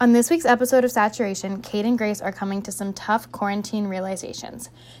On this week's episode of Saturation, Kate and Grace are coming to some tough quarantine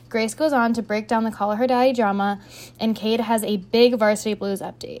realizations. Grace goes on to break down the Call Her Daddy drama, and Kate has a big Varsity Blues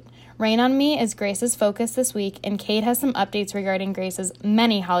update. Rain on Me is Grace's focus this week, and Kate has some updates regarding Grace's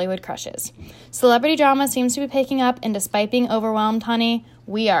many Hollywood crushes. Celebrity drama seems to be picking up, and despite being overwhelmed, honey,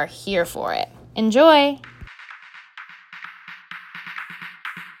 we are here for it. Enjoy!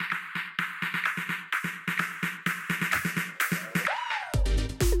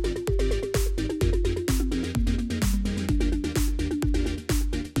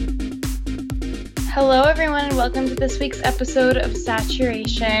 Hello, everyone, and welcome to this week's episode of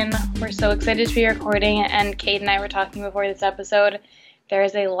Saturation. We're so excited to be recording, and Kate and I were talking before this episode. There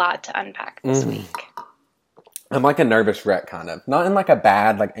is a lot to unpack this week. I'm like a nervous wreck, kind of. Not in like a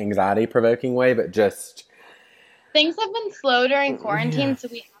bad, like anxiety-provoking way, but just... Things have been slow during quarantine, so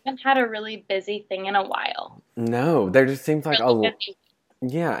we haven't had a really busy thing in a while. No, there just seems like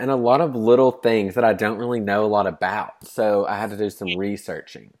and a lot of little things that I don't really know a lot about. So I had to do some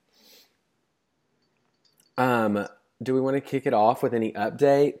researching. Do we want to kick it off with any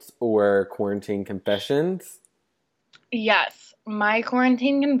updates or quarantine confessions? Yes. My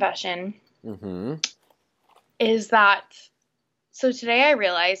quarantine confession is that, so today I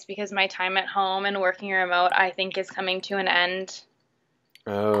realized because my time at home and working remote, I think is coming to an end.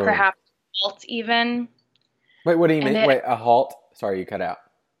 Oh. Perhaps a halt even. Wait, what do you mean? Wait, a halt? Sorry, you cut out.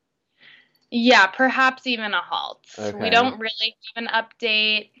 Yeah, perhaps even a halt. Okay. We don't really have an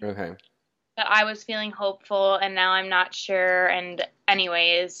update. Okay. But I was feeling hopeful, and now I'm not sure. And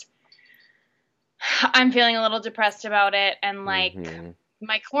anyways, I'm feeling a little depressed about it. And, my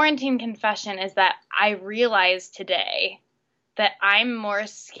quarantine confession is that I realized today that I'm more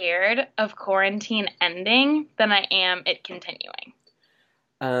scared of quarantine ending than I am it continuing.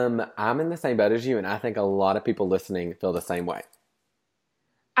 I'm in the same boat as you, and I think a lot of people listening feel the same way.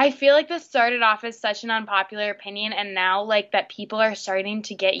 I feel like this started off as such an unpopular opinion, and now, like, that people are starting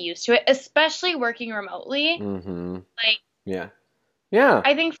to get used to it, especially working remotely. Mm-hmm. Like, yeah.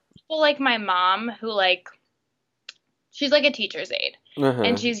 I think people like my mom, who, like, she's like a teacher's aide,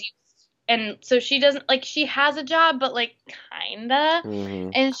 and so she doesn't, like, she has a job, but, like, kinda,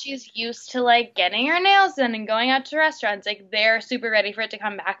 and she's used to, like, getting her nails done and going out to restaurants. Like, they're super ready for it to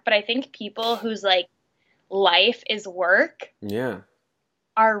come back, but I think people whose, like, life is work. Yeah.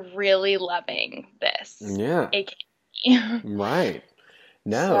 Are really loving this. Yeah. Right.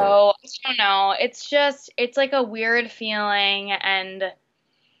 No. So, I don't know. It's like a weird feeling, and,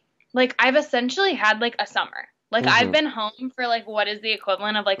 like, I've essentially had, like, a summer. Like, I've been home for, like, what is the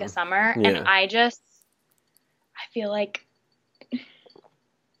equivalent of, like, a summer, and I feel like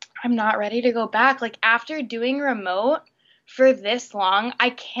I'm not ready to go back. Like, after doing remote for this long,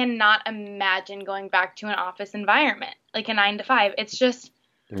 I cannot imagine going back to an office environment, like a 9 to 5. It's just...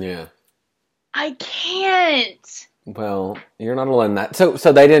 Yeah. I can't. Well, you're not alone in that. So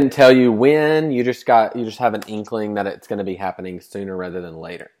they didn't tell you when, you just have an inkling that it's going to be happening sooner rather than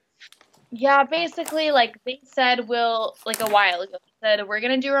later. Yeah, basically, like, they said a while ago, they said we're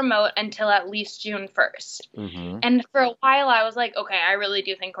going to do remote until at least June 1st. And for a while I was like, okay, I really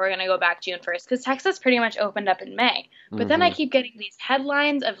do think we're going to go back June 1st, because Texas pretty much opened up in May. But then I keep getting these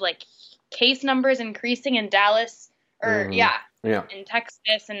headlines of, like, case numbers increasing in Dallas, in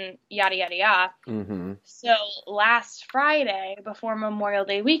Texas, and yada, yada, yada. So last Friday, before Memorial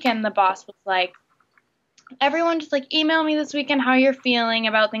Day weekend, the boss was like, everyone just, like, email me this weekend how you're feeling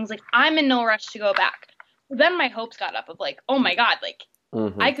about things. Like, I'm in no rush to go back. Then my hopes got up of, like, oh my God, like,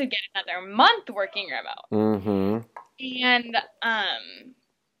 I could get another month working remote. And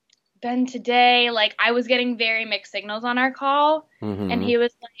then today, like, I was getting very mixed signals on our call, and he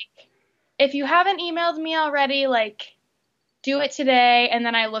was like, if you haven't emailed me already, like, do it today. And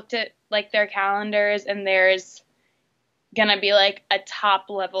then I looked at, like, their calendars, and there's gonna be, like, a top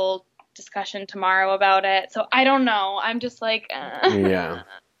level discussion tomorrow about it. So I don't know. I'm just like, yeah.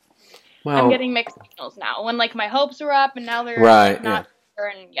 Well, I'm getting mixed signals now. When, like, my hopes were up, and now they're not sure,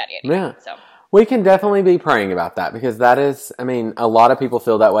 and yada, yada, yada. So we can definitely be praying about that, because that is, I mean, a lot of people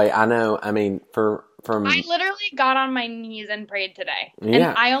feel that way. I know, I mean, I literally got on my knees and prayed today. And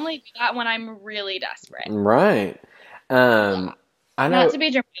I only do that when I'm really desperate. Right. I know. Not to be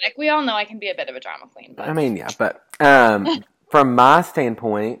dramatic. We all know I can be a bit of a drama queen. But. I mean, yeah, but from my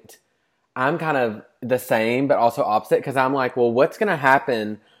standpoint, I'm kind of the same, but also opposite, because I'm like, well, what's going to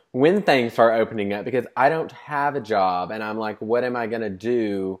happen when things start opening up? Because I don't have a job, and I'm like, what am I going to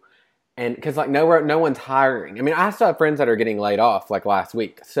do? And because, like, no one's hiring. I mean, I still have friends that are getting laid off, like, last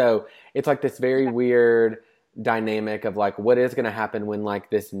week. So it's like this very weird dynamic of like what is going to happen when like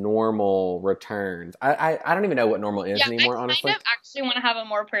this normal returns. I don't even know what normal is anymore, honestly. I kind of actually want to have a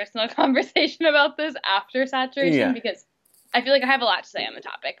more personal conversation about this after saturation because I feel like I have a lot to say on the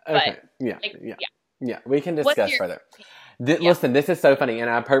topic. Okay. But Yeah, we can discuss further. Listen, this is so funny, and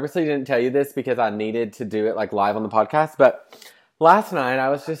I purposely didn't tell you this because I needed to do it like live on the podcast, but last night I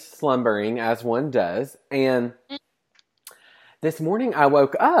was just slumbering as one does, and this morning I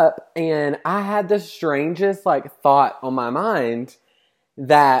woke up and I had the strangest like thought on my mind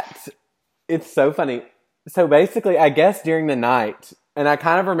that it's so funny. So basically, I guess during the night, and I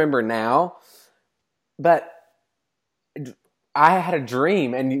kind of remember now, but I had a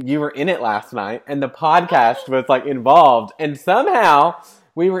dream and you were in it last night and the podcast was like involved and somehow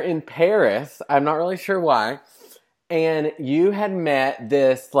we were in Paris. I'm not really sure why. And you had met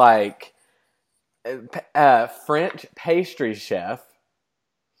this like French pastry chef.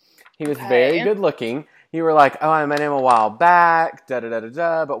 He was very good looking. You were like, oh, I met him a while back,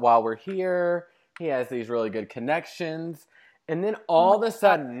 but while we're here, he has these really good connections. And then all of a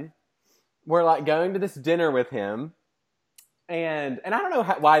sudden, we're like going to this dinner with him. And I don't know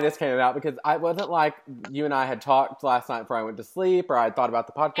why this came about because I wasn't like you and I had talked last night before I went to sleep or I thought about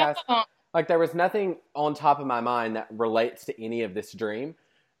the podcast. Like there was nothing on top of my mind that relates to any of this dream.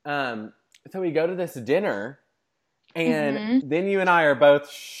 So we go to this dinner, and then you and I are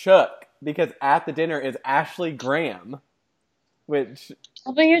both shook because at the dinner is Ashley Graham, which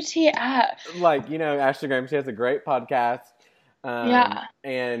WTF? Like Ashley Graham, she has a great podcast,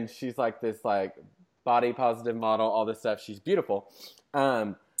 and she's like this like body positive model, all this stuff. She's beautiful,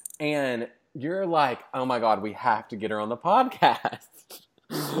 and you're like, oh my god, we have to get her on the podcast.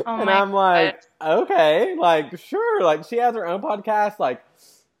 And I'm like, okay, like sure, like she has her own podcast, like.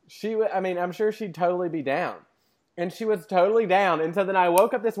 I'm sure she'd totally be down. And she was totally down. And so then I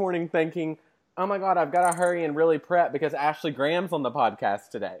woke up this morning thinking, oh my god, I've got to hurry and really prep because Ashley Graham's on the podcast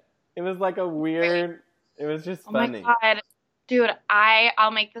today. It was like it was just funny. Oh my god. Dude,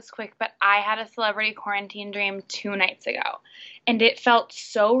 I'll make this quick, but I had a celebrity quarantine dream 2 nights ago. And it felt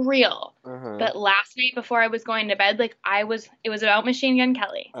so real. But last night before I was going to bed, like it was about Machine Gun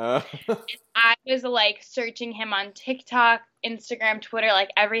Kelly. And I was like searching him on TikTok, Instagram, Twitter,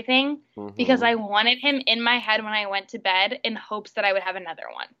 like everything. Because I wanted him in my head when I went to bed in hopes that I would have another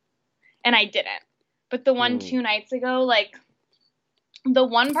one. And I didn't. But the one 2 nights ago, like the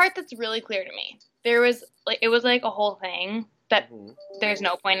one part that's really clear to me, there was like, it was like a whole thing that there's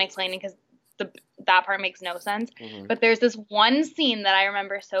no point in explaining because that part makes no sense. But there's this one scene that I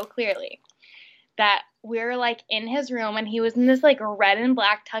remember so clearly that we're like in his room and he was in this like red and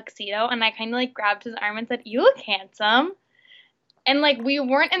black tuxedo and I kind of like grabbed his arm and said, "You look handsome." And like we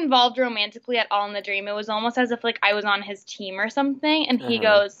weren't involved romantically at all in the dream. It was almost as if like I was on his team or something. And he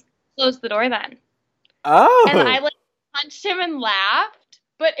goes, "Close the door then." Oh. And I like punched him and laughed,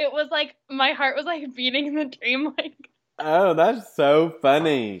 but it was like my heart was like beating in the dream like. Oh, that's so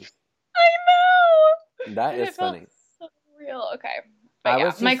funny. I know. That is funny. So real. Okay.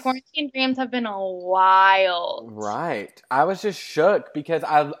 But my quarantine dreams have been wild. Right. I was just shook because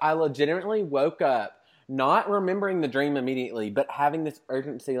I legitimately woke up not remembering the dream immediately, but having this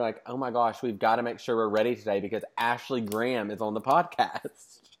urgency like, oh my gosh, we've got to make sure we're ready today because Ashley Graham is on the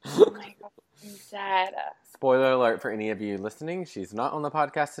podcast. Oh my god. I'm dead. Spoiler alert for any of you listening. She's not on the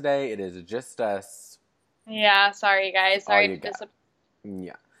podcast today. It is just us. Yeah, sorry guys. Sorry to disappoint.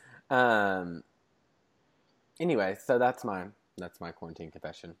 Yeah. Anyway, so that's my quarantine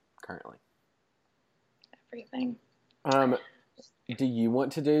confession currently. Everything. Do you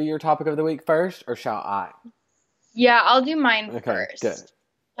want to do your topic of the week first, or shall I? Yeah, I'll do mine first. Good.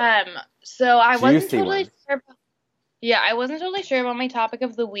 So I wasn't totally sure. I wasn't totally sure about my topic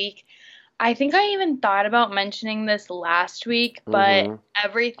of the week. I think I even thought about mentioning this last week, but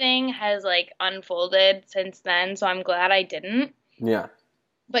everything has, like, unfolded since then, so I'm glad I didn't. Yeah.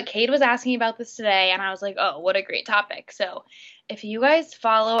 But Kate was asking about this today, and I was like, oh, what a great topic. So if you guys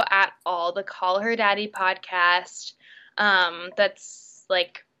follow at all the Call Her Daddy podcast, that's,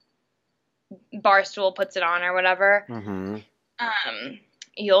 like, Barstool puts it on or whatever,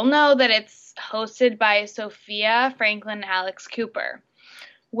 you'll know that it's hosted by Sophia Franklin and Alex Cooper.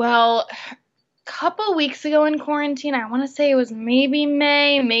 Well, a couple weeks ago in quarantine, I want to say it was maybe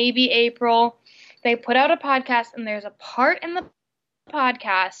May, maybe April, they put out a podcast, and there's a part in the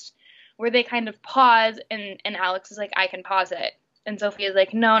podcast where they kind of pause, and Alex is like, I can pause it. And Sophia's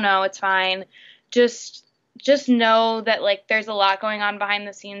like, no, it's fine. Just know that, like, there's a lot going on behind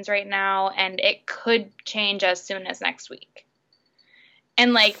the scenes right now, and it could change as soon as next week.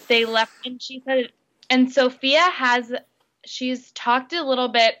 And, they left, and she said, and Sophia she's talked a little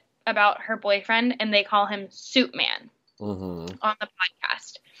bit about her boyfriend, and they call him Suit Man on the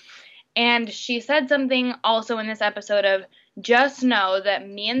podcast. And she said something also in this episode of, just know that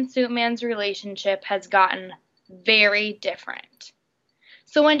me and Suit Man's relationship has gotten very different.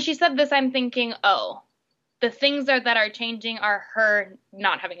 So when she said this, I'm thinking, oh, the things that are changing are her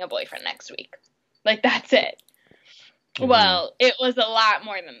not having a boyfriend next week. Like, that's it. Well, it was a lot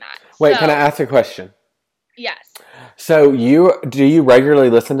more than that. Wait, can I ask a question? Yes. So do you regularly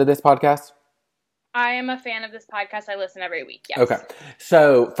listen to this podcast? I am a fan of this podcast. I listen every week, yes. Okay.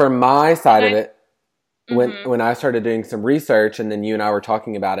 So from my side of it, when I started doing some research and then you and I were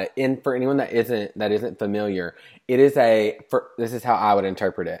talking about it, and for anyone that isn't familiar, this is how I would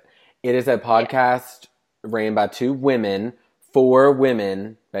interpret it. It is a podcast ran by two women, for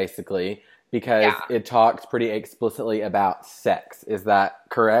women, basically, because it talks pretty explicitly about sex. Is that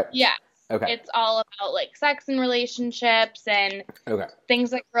correct? Yeah. Okay. It's all about, like, sex and relationships and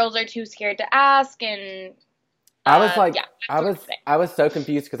things that girls are too scared to ask. And I was like, I was so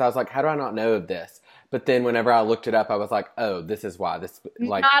confused because I was like, how do I not know of this? But then whenever I looked it up, I was like, oh, this is why. This,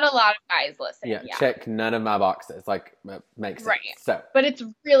 like, not a lot of guys listen. Yeah, check none of my boxes. Like, makes sense. Right. So, but it's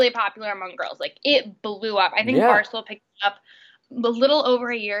really popular among girls. Like, it blew up. I think Barstool picked it up a little over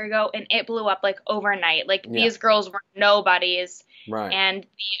a year ago, and it blew up, like, overnight. Like, these girls were nobodies. Right. And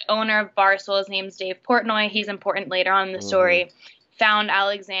the owner of Barstool, his name's Dave Portnoy. He's important later on in the story. Found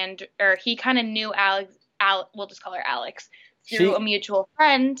Alexandra, or he kind of knew we'll just call her Alex, through a mutual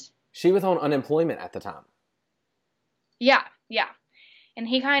friend. She was on unemployment at the time. Yeah. And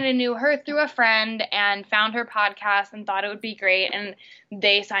he kind of knew her through a friend and found her podcast and thought it would be great. And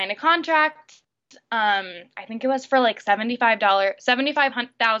they signed a contract. I think it was for like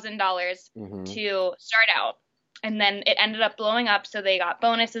 $75,000 to start out. And then it ended up blowing up. So they got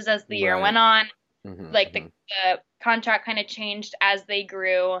bonuses as the year went on. Like the contract kind of changed as they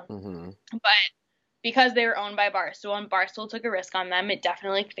grew. But because they were owned by Barstool and Barstool took a risk on them, it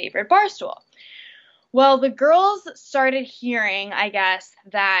definitely favored Barstool. Well, the girls started hearing, I guess,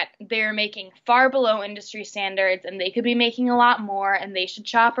 that they're making far below industry standards and they could be making a lot more and they should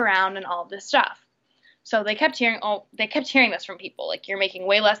shop around and all of this stuff. So they kept hearing this from people, like, you're making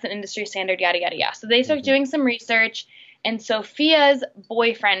way less than industry standard, yada, yada, yada. So they started doing some research, and Sophia's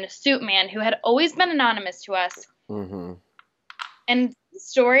boyfriend, Suit Man, who had always been anonymous to us, and the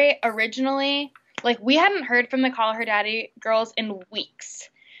story originally, like, we hadn't heard from the Call Her Daddy girls in weeks.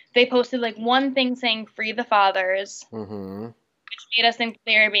 They posted, like, one thing saying, free the fathers, which made us think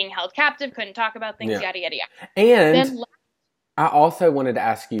they were being held captive, couldn't talk about things, yada, yada, yada. And then, I also wanted to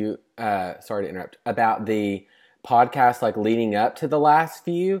ask you, sorry to interrupt, about the podcast, like, leading up to the last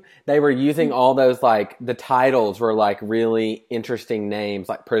few. They were using all those, like, the titles were, like, really interesting names,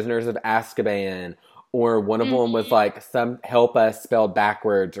 like Prisoners of Azkaban, or one of them was, like, some Help Us spelled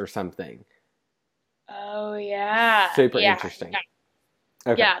backwards or something. Oh, yeah. Super interesting. Yeah.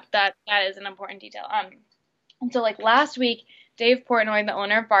 Okay. Yeah, that is an important detail. And so, like, last week, Dave Portnoy, the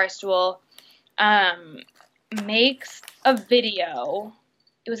owner of Barstool, makes a video.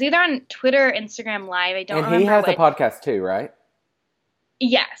 It was either on Twitter or Instagram Live. I don't remember. And he has a podcast too, right?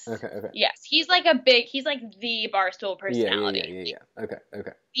 Yes. Okay. Yes. He's like the Barstool personality. Yeah. Okay.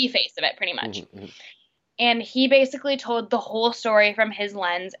 The face of it, pretty much. And he basically told the whole story from his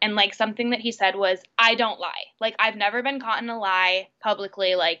lens, and, like, something that he said was, I don't lie. Like, I've never been caught in a lie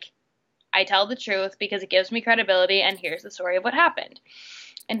publicly. Like, I tell the truth because it gives me credibility, and here's the story of what happened.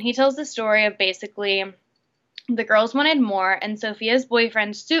 And he tells the story of basically the girls wanted more, and Sophia's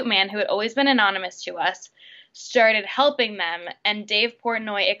boyfriend, Suit Man, who had always been anonymous to us, started helping them, and Dave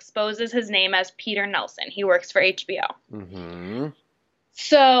Portnoy exposes his name as Peter Nelson. He works for HBO.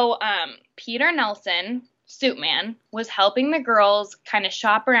 So, Peter Nelson, Suit Man, was helping the girls kind of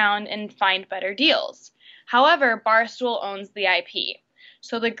shop around and find better deals. However, Barstool owns the IP.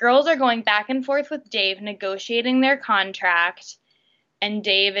 So the girls are going back and forth with Dave, negotiating their contract, and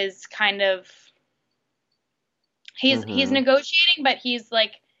Dave is kind of, he's negotiating, but he's,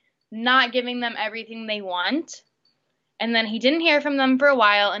 like, not giving them everything they want. And then he didn't hear from them for a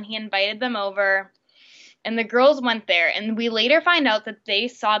while, and he invited them over, and the girls went there, and we later find out that they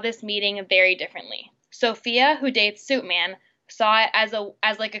saw this meeting very differently. Sophia, who dates Suit Man, saw it as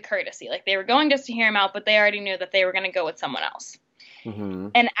like a courtesy. Like, they were going just to hear him out, but they already knew that they were going to go with someone else.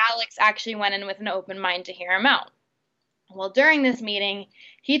 And Alex actually went in with an open mind to hear him out. Well, during this meeting,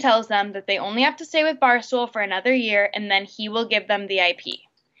 he tells them that they only have to stay with Barstool for another year, and then he will give them the IP.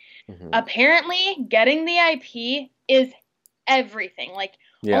 Apparently, getting the IP is everything. Like,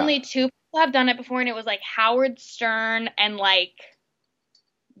 only 2 people have done it before, and it was, like, Howard Stern and, like,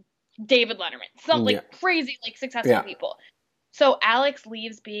 David Letterman. Some, like, crazy, like, successful people. So Alex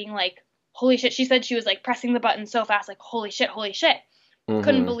leaves being like, holy shit. She said she was like pressing the button so fast, like, holy shit, holy shit.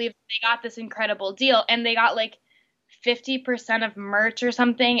 Couldn't believe they got this incredible deal. And they got like 50% of merch or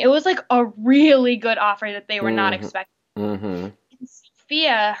something. It was like a really good offer that they were not expecting. And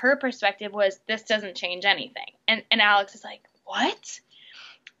Sophia, her perspective was, this doesn't change anything. And Alex is like, what?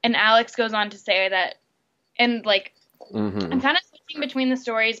 And Alex goes on to say that, and like, I'm kind of switching between the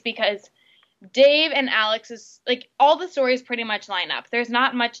stories because Dave and Alex's, like, all the stories pretty much line up. There's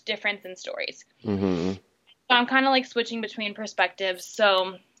not much difference in stories. So I'm kind of like switching between perspectives.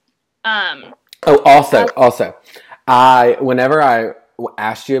 So, also, whenever I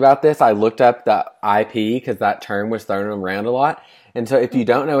asked you about this, I looked up the IP because that term was thrown around a lot. And so if you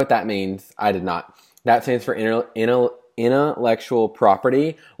don't know what that means, I did not. That stands for intellectual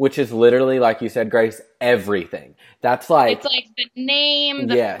property, which is literally, like you said, Grace, everything. That's like, it's like the name,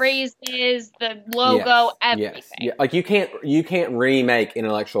 the phrases, the logo, everything. Yeah. Like you can't remake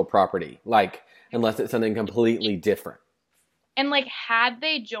intellectual property, like, unless it's something completely different. And like, had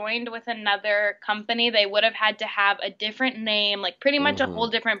they joined with another company, they would have had to have a different name, like pretty much a whole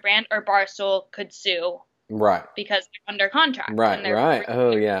different brand, or Barstool could sue. Right. Because they're under contract. Right.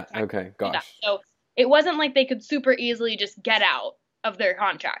 Oh, yeah. Okay. Gosh. So it wasn't like they could super easily just get out of their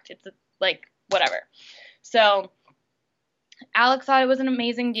contract. It's like, whatever. So Alex thought it was an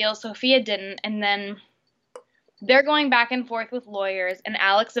amazing deal. Sophia didn't. And then they're going back and forth with lawyers. And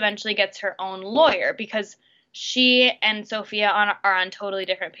Alex eventually gets her own lawyer because she and Sophia are on totally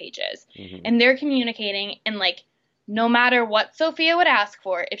different pages. And they're communicating. And like, no matter what Sophia would ask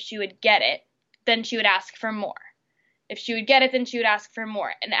for, if she would get it, then she would ask for more. If she would get it, then she would ask for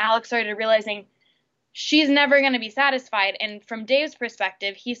more. And Alex started realizing she's never going to be satisfied. And from Dave's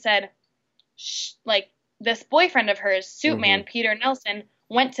perspective, he said, like, this boyfriend of hers, Suitman, Peter Nelson,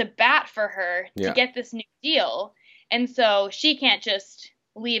 went to bat for her to get this new deal. And so she can't just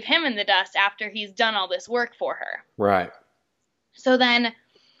leave him in the dust after he's done all this work for her. Right. So then...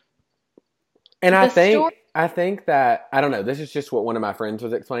 And I think that, I don't know, this is just what one of my friends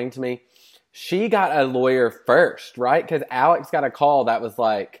was explaining to me. She got a lawyer first, right? Because Alex got a call that was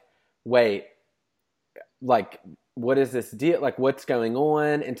like, wait, like, what is this deal? Like, what's going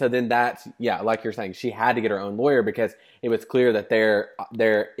on? And so then that's, like you're saying, she had to get her own lawyer because it was clear that their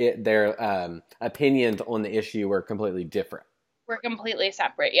opinions on the issue were completely different. We're completely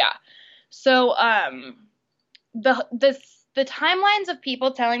separate, yeah. So, the timelines of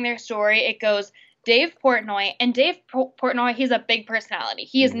people telling their story, it goes Dave Portnoy, and Dave Portnoy, he's a big personality.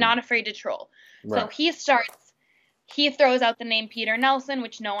 He is not afraid to troll. Right. So he throws out the name Peter Nelson,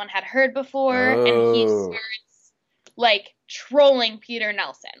 which no one had heard before, and he starts, like, trolling Peter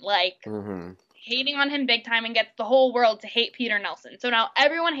Nelson, like, hating on him big time, and gets the whole world to hate Peter Nelson. So now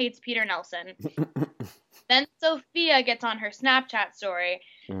everyone hates Peter Nelson. Then Sophia gets on her Snapchat story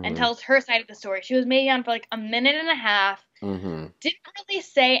and tells her side of the story. She was maybe on for like a minute and a half. Didn't really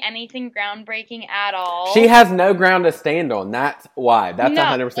say anything groundbreaking at all. She has no ground to stand on. That's why. That's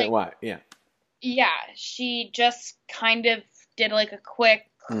 100% why. Yeah. Yeah. She just kind of did like a quick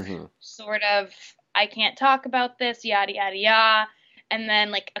sort of, I can't talk about this, yada, yada, yada. And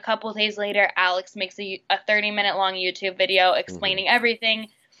then like a couple of days later, Alex makes a 30-minute long YouTube video explaining everything.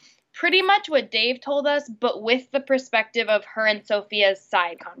 Pretty much what Dave told us, but with the perspective of her and Sophia's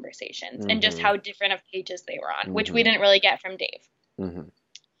side conversations and just how different of pages they were on, which we didn't really get from Dave.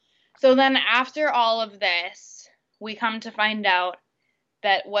 So then after all of this, we come to find out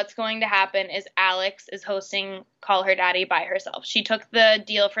that what's going to happen is Alex is hosting Call Her Daddy by herself. She took the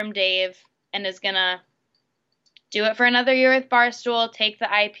deal from Dave and is going to do it for another year with Barstool, take the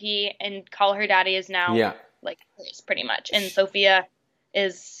IP, and Call Her Daddy is now like hers pretty much. And Sophia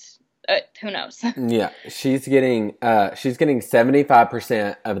is... who knows? Yeah, she's getting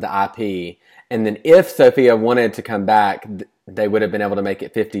 75% of the IP, and then if Sophia wanted to come back, they would have been able to make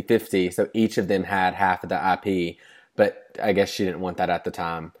it 50-50, so each of them had half of the IP, but I guess she didn't want that at the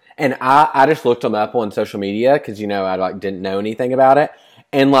time. And I just looked them up on social media, because, I like didn't know anything about it,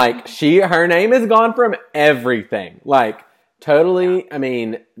 and like her name is gone from everything, like totally. I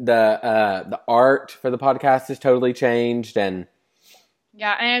mean, the art for the podcast has totally changed, and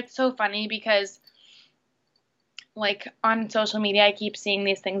yeah, and it's so funny because, like, on social media, I keep seeing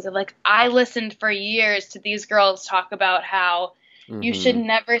these things of, like, I listened for years to these girls talk about how you should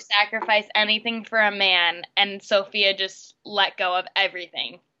never sacrifice anything for a man, and Sophia just let go of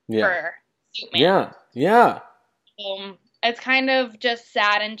everything for Suitman. Yeah. It's kind of just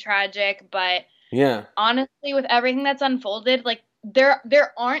sad and tragic, but honestly, with everything that's unfolded, like,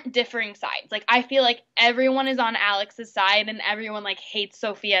 there aren't differing sides. Like, I feel like everyone is on Alex's side and everyone like hates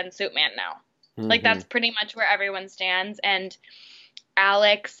Sophia and Suitman now. Like, that's pretty much where everyone stands. And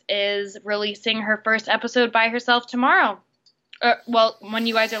Alex is releasing her first episode by herself tomorrow. Well, when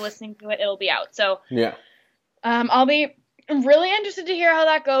you guys are listening to it, it'll be out. So, yeah. I'll be really interested to hear how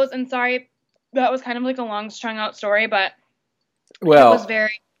that goes. And sorry, that was kind of like a long, strung out story, but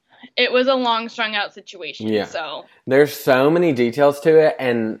it was a long, strung out situation. Yeah. So there's so many details to it,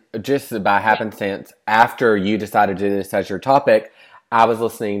 and just by happenstance, after you decided to do this as your topic, I was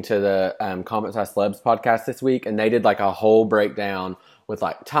listening to the Comments I Celebs podcast this week, and they did like a whole breakdown with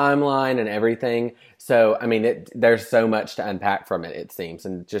like timeline and everything. So, I mean, there's so much to unpack from it, it seems,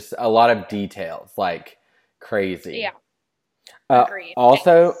 and just a lot of details, like crazy. Yeah. Agreed.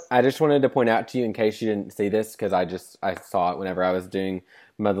 Also, I just wanted to point out to you, in case you didn't see this, because I saw it whenever I was doing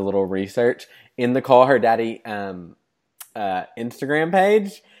my other little research, in the Call Her Daddy Instagram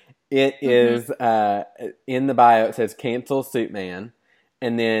page, it is in the bio, it says cancel Suit Man,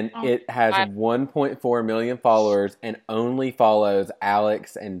 and then it has 1.4 million followers and only follows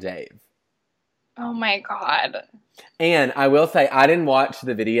Alex and Dave. Oh my God. And I will say, I didn't watch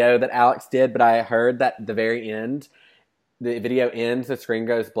the video that Alex did, but I heard that at the very end, the video ends, the screen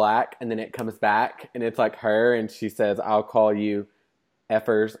goes black, and then it comes back, and it's like her, and she says, "I'll call you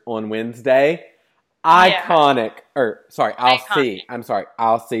effers on Wednesday." Iconic. I'll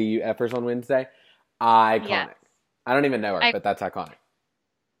see you effers on Wednesday. Iconic. Yes. I don't even know her, but that's iconic.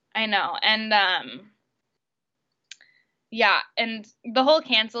 I know. And, yeah, and the whole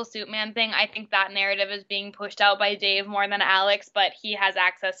cancel Suit Man thing, I think that narrative is being pushed out by Dave more than Alex, but he has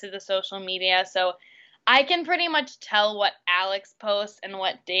access to the social media, so I can pretty much tell what Alex posts and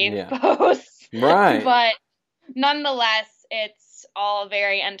what Dave posts. Right. But nonetheless, it's all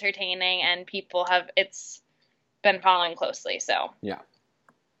very entertaining, and it's been following closely, so. Yeah.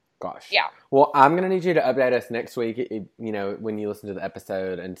 Gosh. Yeah. Well, I'm going to need you to update us next week, when you listen to the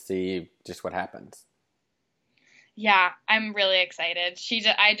episode, and see just what happens. Yeah, I'm really excited.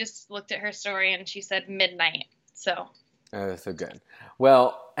 I just looked at her story, and she said midnight, so. Oh, that's so good.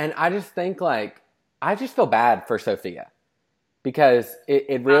 Well, and I just think, I just feel bad for Sophia, because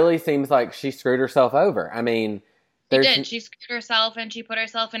it really seems like she screwed herself over. I mean, she did. She screwed herself, and she put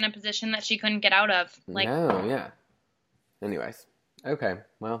herself in a position that she couldn't get out of. No, yeah. Anyways, okay,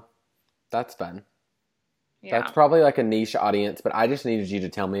 well, that's fun. Yeah. That's probably like a niche audience, but I just needed you to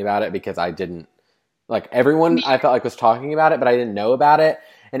tell me about it, because I didn't. Everyone I felt like was talking about it, but I didn't know about it.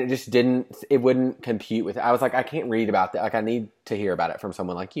 And it wouldn't compute with it. I was like, I can't read about that. I need to hear about it from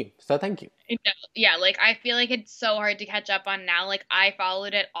someone like you. So thank you. Yeah, I feel like it's so hard to catch up on now. I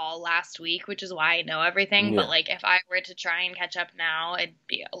followed it all last week, which is why I know everything. Yeah. But, if I were to try and catch up now, it'd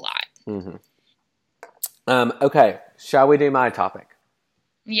be a lot. Mm-hmm. Okay, shall we do my topic?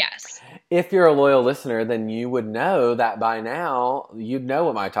 Yes. If you're a loyal listener, then you would know that by now, you'd know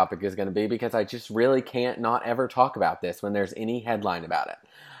what my topic is going to be, because I just really can't not ever talk about this when there's any headline about it.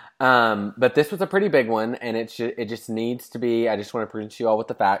 But this was a pretty big one, and it just needs to be. I just want to present you all with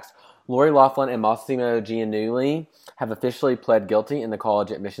the facts. Lori Loughlin and Massimo Giannulli have officially pled guilty in the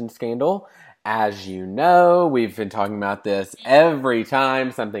college admissions scandal. As you know, we've been talking about this every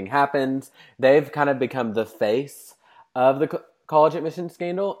time something happens. They've kind of become the face of the college admissions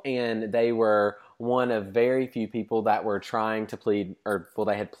scandal, and they were one of very few people that were trying to plead,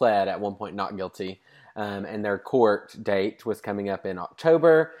 they had pled at one point not guilty. And their court date was coming up in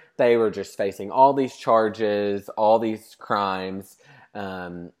October. They were just facing all these charges, all these crimes.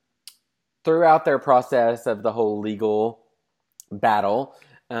 Throughout their process of the whole legal battle,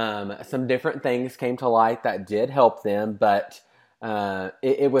 some different things came to light that did help them, but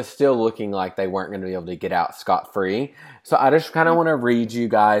it was still looking like they weren't going to be able to get out scot-free. So I just kind of want to read you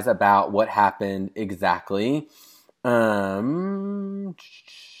guys about what happened exactly.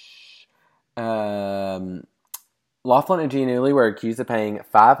 Loughlin and Giannulli were accused of paying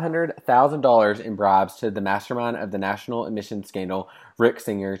 $500,000 in bribes to the mastermind of the national admissions scandal, Rick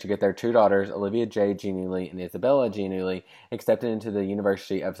Singer, to get their two daughters, Olivia J. Giannulli and Isabella Giannulli, accepted into the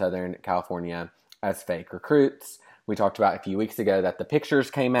University of Southern California as fake recruits. We talked about a few weeks ago that the pictures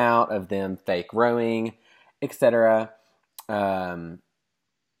came out of them fake rowing, etc. I'm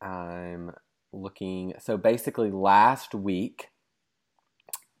looking. So basically last week,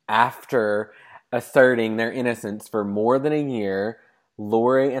 after asserting their innocence for more than a year,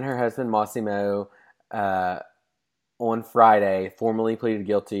 Lori and her husband Massimo on Friday formally pleaded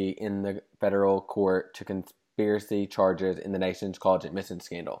guilty in the federal court to conspiracy charges in the nation's college admissions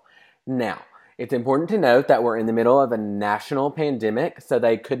scandal. Now, it's important to note that we're in the middle of a national pandemic, so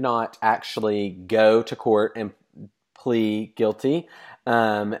they could not actually go to court and plead guilty.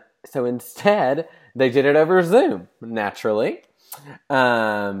 So instead, they did it over Zoom, naturally.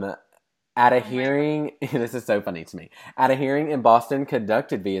 At a hearing, this is so funny to me. At a hearing in Boston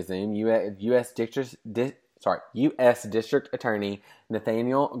conducted via Zoom, U.S. District Attorney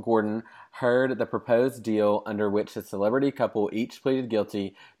Nathaniel Gordon heard the proposed deal under which the celebrity couple each pleaded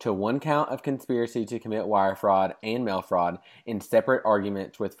guilty to one count of conspiracy to commit wire fraud and mail fraud in separate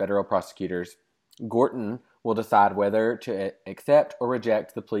arguments with federal prosecutors. Gordon will decide whether to accept or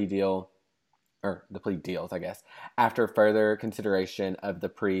reject the plea deals, I guess, after further consideration of the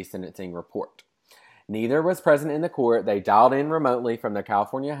pre-sentencing report. Neither was present in the court. They dialed in remotely from their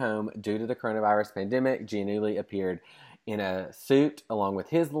California home due to the coronavirus pandemic. Giannulli appeared in a suit along with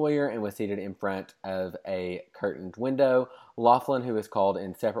his lawyer and was seated in front of a curtained window. Loughlin, who was called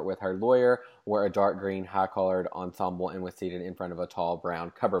in separate with her lawyer, wore a dark green high-collared ensemble and was seated in front of a tall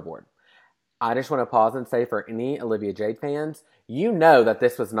brown coverboard. I just want to pause and say, for any Olivia Jade fans, you know that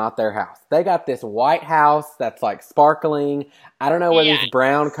this was not their house. They got this white house that's like sparkling. I don't know where these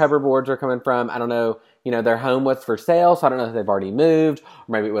brown coverboards are coming from. I don't know, their home was for sale, so I don't know if they've already moved. Or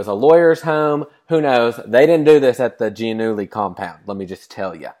maybe it was a lawyer's home. Who knows? They didn't do this at the Giannulli compound, let me just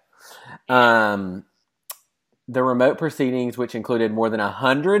tell you. The remote proceedings, which included more than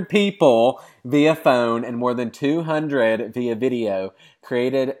 100 people via phone and more than 200 via video,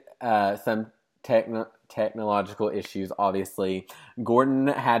 created some technological issues, obviously. Gordon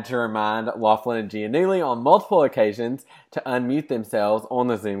had to remind Loughlin and Giannulli on multiple occasions to unmute themselves on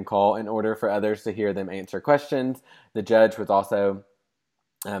the Zoom call in order for others to hear them answer questions. The judge was also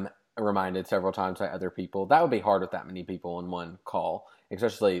reminded several times by other people. That would be hard with that many people in one call,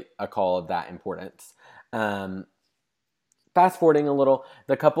 especially a call of that importance. Fast forwarding a little,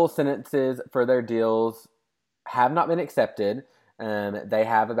 the couple's sentences for their deals have not been accepted. They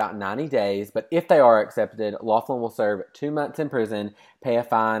have about 90 days, but if they are accepted, Loughlin will serve 2 months in prison, pay a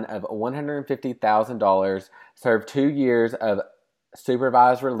fine of $150,000, serve 2 years of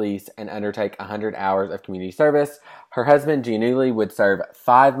supervised release, and undertake 100 hours of community service. Her husband, Giannulli, would serve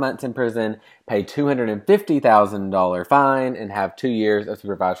 5 months in prison, pay $250,000 fine, and have 2 years of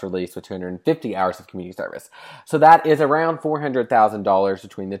supervised release with 250 hours of community service. So that is around $400,000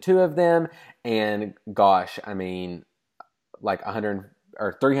 between the two of them, and gosh, I mean, like 100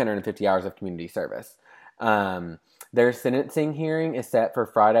 or 350 hours of community service. Their sentencing hearing is set for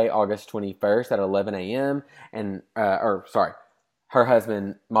Friday, August 21st at 11 a.m. Her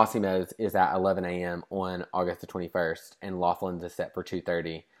husband, Massimo's, is at 11 a.m. on August the 21st, and Loughlin's is set for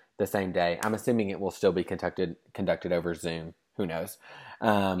 2:30 the same day. I'm assuming it will still be conducted over Zoom. Who knows?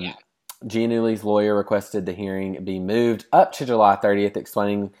 Giannulli's lawyer requested the hearing be moved up to July 30th,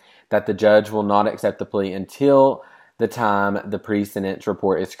 explaining that the judge will not accept the plea until the time the pre-sentence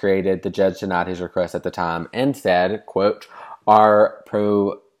report is created. The judge denied his request at the time and said, quote, "Our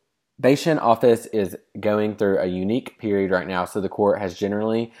probation office is going through a unique period right now, so the court has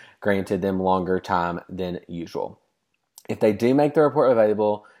generally granted them longer time than usual. If they do make the report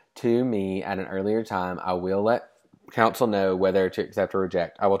available to me at an earlier time, I will let counsel know whether to accept or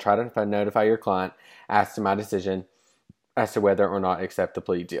reject. I will try to notify your client as to my decision as to whether or not accept the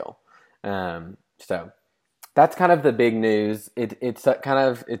plea deal." So that's kind of the big news. It's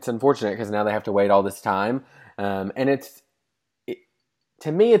unfortunate because now they have to wait all this time. And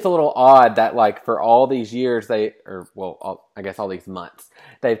to me, it's a little odd that like for all these years I guess all these months,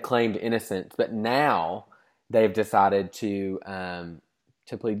 they've claimed innocence, but now they've decided to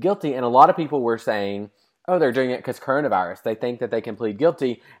plead guilty. And a lot of people were saying, oh, they're doing it because coronavirus. They think that they can plead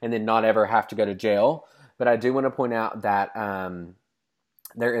guilty and then not ever have to go to jail. But I do want to point out that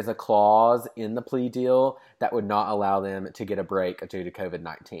there is a clause in the plea deal that would not allow them to get a break due to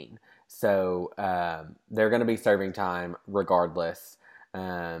COVID-19. So they're going to be serving time regardless.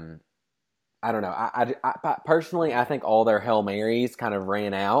 I don't know. I personally, I think all their Hail Marys kind of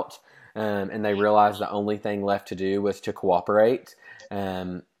ran out, and they realized the only thing left to do was to cooperate.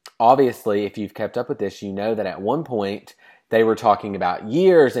 Obviously, if you've kept up with this, you know that at one point they were talking about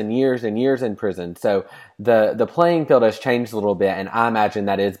years and years and years in prison. So the playing field has changed a little bit, and I imagine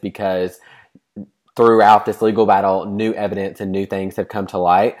that is because throughout this legal battle, new evidence and new things have come to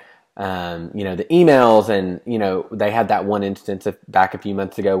light. The emails and, they had that one instance back a few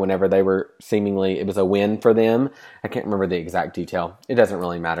months ago whenever they were it was a win for them. I can't remember the exact detail. It doesn't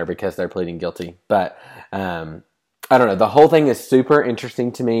really matter because they're pleading guilty. But I don't know. The whole thing is super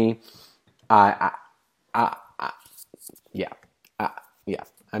interesting to me. I'm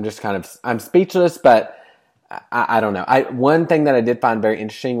just I'm speechless, but I don't know. One thing that I did find very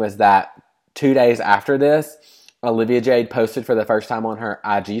interesting was that 2 days after this, Olivia Jade posted for the first time on her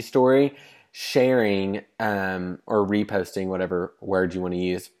IG story, sharing or reposting, whatever word you want to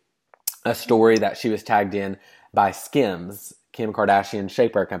use, a story that she was tagged in by Skims. Kim Kardashian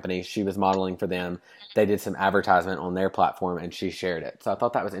Shapewear Company. She was modeling for them. They did some advertisement on their platform, and she shared it. So I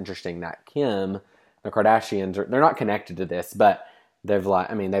thought that was interesting that Kim, the Kardashians, they're not connected to this, but they've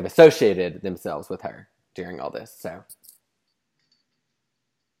associated themselves with her during all this. So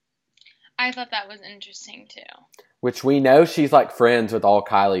I thought that was interesting too. Which we know she's like friends with all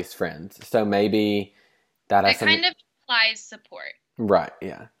Kylie's friends, so maybe that kind of implies support. Right?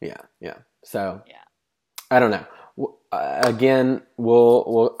 Yeah. So yeah, I don't know. Again,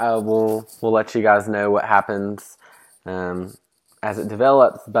 we'll let you guys know what happens as it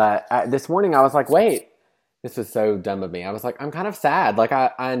develops. But this morning I was like, wait, this was so dumb of me. I was like, I'm kind of sad. Like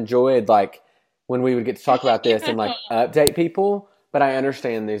I enjoyed like when we would get to talk about this and like update people. But I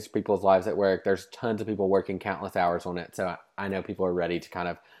understand these people's lives at work. There's tons of people working countless hours on it. So I know people are ready to kind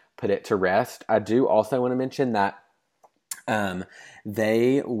of put it to rest. I do also want to mention that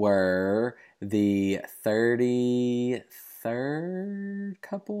they were the 33rd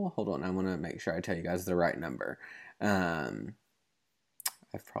couple. Hold on, I want to make sure I tell you guys the right number. I've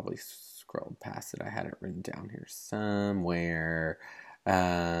probably scrolled past it. I had it written down here somewhere.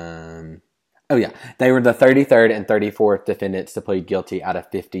 Oh yeah, they were the 33rd and 34th defendants to plead guilty out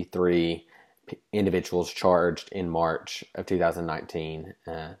of 53 individuals charged in March of 2019,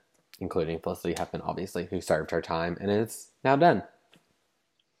 including Felicity Huffman, obviously, who served her time, and it's now done.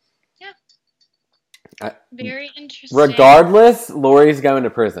 Very interesting. Regardless, Lori's going to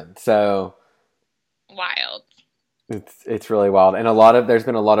prison, so wild. It's really wild, and there's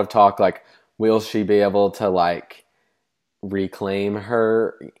been a lot of talk like, will she be able to like reclaim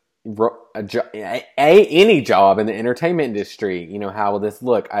her any job in the entertainment industry? You know, how will this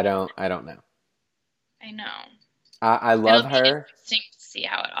look? I don't know. I know. I love her. Interesting to see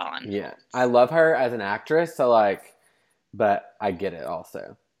how it all unfolds. Yeah, I love her as an actress. So like, but I get it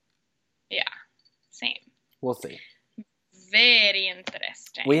also. Yeah. Same. We'll see. Very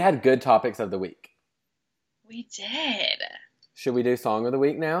interesting. We had good topics of the week. We did. Should we do song of the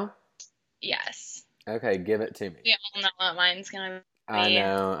week now? Yes. Okay, give it to me. We all know what mine's gonna be.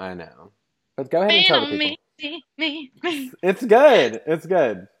 I know. But go ahead and tell the people. Me. It's good. It's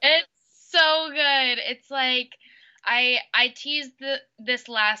good. It's so good. It's like I teased this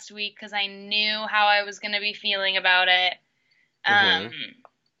last week because I knew how I was gonna be feeling about it.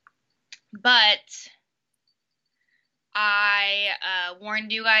 But I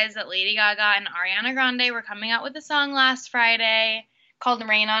warned you guys that Lady Gaga and Ariana Grande were coming out with a song last Friday called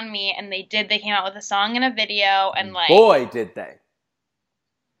Rain on Me, and they did. They came out with a song and a video, and like... Boy, did they.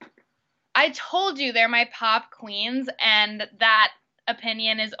 I told you they're my pop queens, and that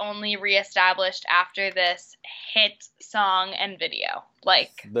opinion is only reestablished after this hit song and video.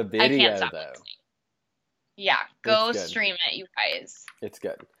 Like, the video, I can't stop though. listening. Yeah, go stream it, you guys. It's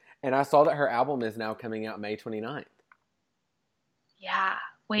good. And I saw that her album is now coming out May 29th. Yeah.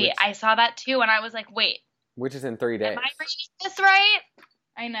 Wait, I saw that too, and I was like, wait. Which is in 3 days. Am I reading this right?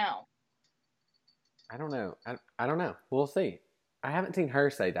 I know. I don't know. I don't know. We'll see. I haven't seen her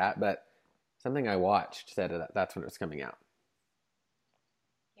say that, but something I watched said that's when it's coming out.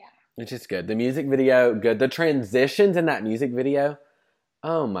 Yeah. It's just good. The music video, good. The transitions in that music video,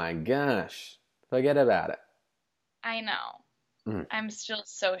 oh my gosh. Forget about it. I know. I'm still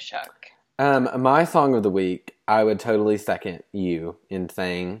so shook. My song of the week, I would totally second you in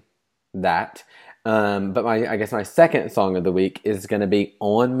saying that. But I guess my second song of the week is going to be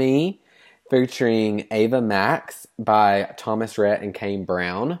On Me, featuring Ava Max by Thomas Rhett and Kane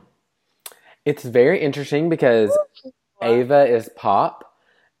Brown. It's very interesting because Ava is pop,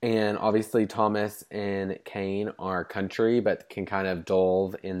 and obviously Thomas and Kane are country, but can kind of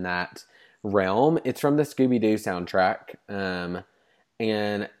delve in that realm. It's from the Scooby-Doo soundtrack, and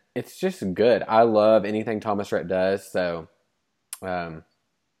it's just good. I love anything Thomas Rhett does, so yeah.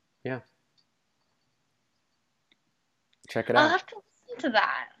 Check it out. I'll have to listen to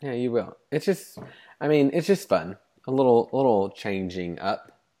that. Yeah, you will. It's just fun. A little changing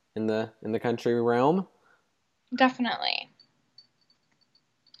up in the country realm. Definitely.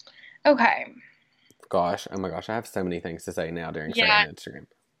 Okay. Gosh, oh my gosh, I have so many things to say now during Instagram.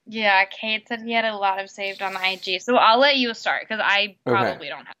 Yeah, Kate said he had a lot of saved on IG, so I'll let you start because I probably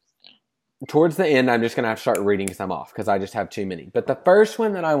don't have any. Towards the end, I'm just gonna have to start reading some off because I just have too many. But the first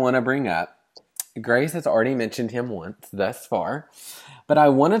one that I want to bring up, Grace has already mentioned him once thus far, but I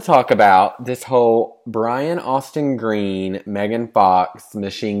want to talk about this whole Brian Austin Green, Megan Fox,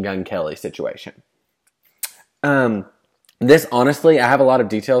 Machine Gun Kelly situation. This, honestly, I have a lot of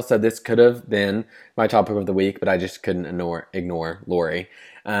details, so this could have been my topic of the week, but I just couldn't ignore Lori.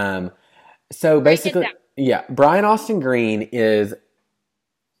 So basically, yeah, Brian Austin Green is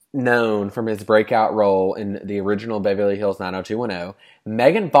known from his breakout role in the original Beverly Hills 90210.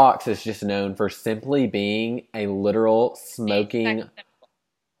 Megan Fox is just known for simply being a literal smoking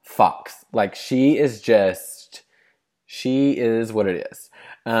fox. Like, she is what it is.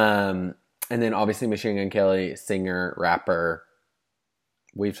 And then obviously Machine Gun Kelly, singer, rapper.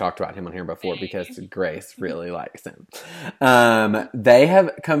 We've talked about him on here before because Grace really likes him. They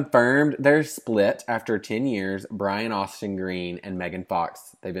have confirmed their split after 10 years. Brian Austin Green and Megan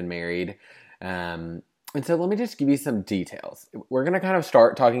Fox, they've been married. And so let me just give you some details. We're going to kind of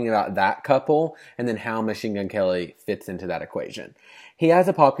start talking about that couple and then how Machine Gun Kelly fits into that equation. He has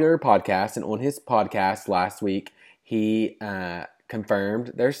a popular podcast, and on his podcast last week, he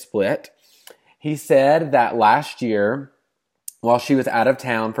confirmed their split. He said that last year, while she was out of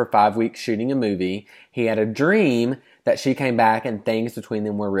town for 5 weeks shooting a movie, he had a dream that she came back and things between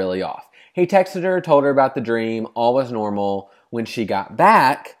them were really off. He texted her, told her about the dream, all was normal. When she got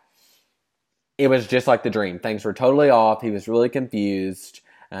back, it was just like the dream. Things were totally off. He was really confused.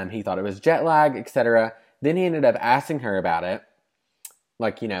 He thought it was jet lag, etc. Then he ended up asking her about it.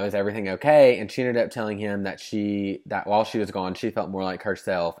 Like, is everything okay? And she ended up telling him that while she was gone, she felt more like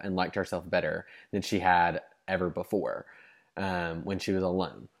herself and liked herself better than she had ever before. When she was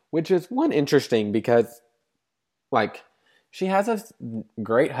alone, which is one interesting because, like, she has a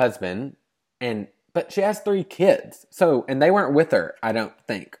great husband, but she has 3 kids. So, and they weren't with her, I don't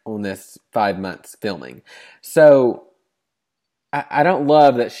think, on this 5 months filming. So, I don't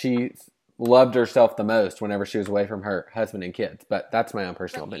love that she loved herself the most whenever she was away from her husband and kids, but that's my own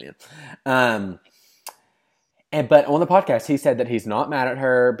personal opinion. But on the podcast, he said that he's not mad at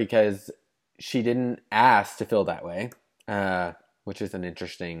her because she didn't ask to feel that way. Which is an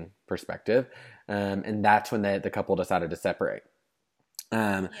interesting perspective. And that's when the couple decided to separate.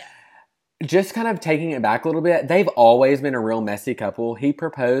 Just kind of taking it back a little bit, they've always been a real messy couple. He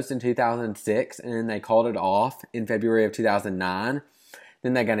proposed in 2006, and then they called it off in February of 2009.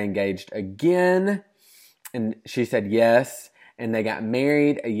 Then they got engaged again, and she said yes, and they got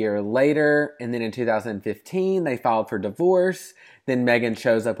married a year later, and then in 2015, they filed for divorce. Then Megan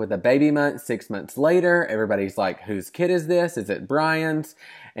shows up with a baby 6 months later. Everybody's like, whose kid is this? Is it Brian's?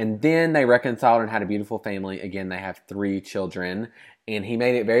 And then they reconciled and had a beautiful family. Again, they have 3 children. And he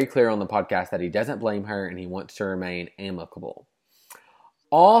made it very clear on the podcast that he doesn't blame her and he wants to remain amicable.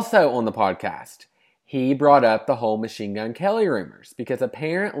 Also on the podcast, he brought up the whole Machine Gun Kelly rumors because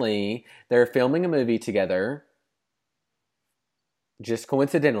apparently they're filming a movie together, just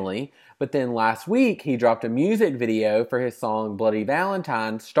coincidentally. But then last week, he dropped a music video for his song Bloody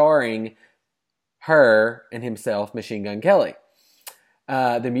Valentine starring her and himself, Machine Gun Kelly.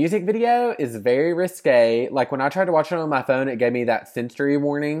 The music video is very risque. Like, when I tried to watch it on my phone, it gave me that sensory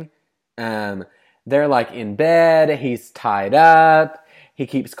warning. They're like in bed. He's tied up. He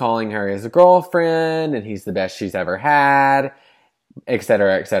keeps calling her his girlfriend, and he's the best she's ever had,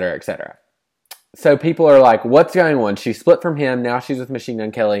 etc., etc., etc. So people are like, what's going on? She split from him. Now she's with Machine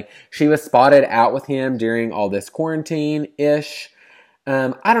Gun Kelly. She was spotted out with him during all this quarantine-ish.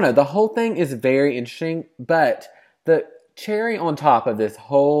 I don't know. The whole thing is very interesting. But the cherry on top of this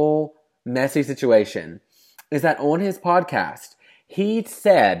whole messy situation is that on his podcast, he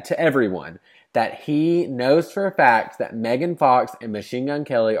said to everyone that he knows for a fact that Megan Fox and Machine Gun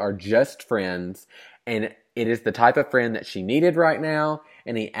Kelly are just friends. And it is the type of friend that she needed right now.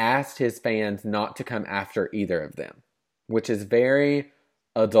 And he asked his fans not to come after either of them, which is very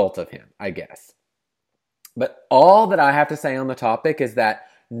adult of him, I guess. But all that I have to say on the topic is that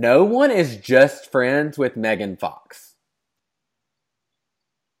no one is just friends with Megan Fox.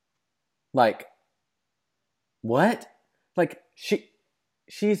 Like, what? Like,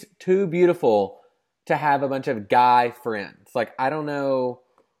 she's too beautiful to have a bunch of guy friends. Like, I don't know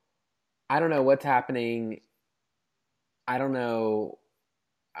what's happening. I don't know.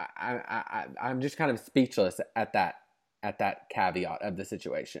 I'm just kind of speechless at that caveat of the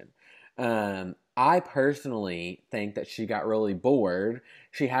situation. I personally think that she got really bored.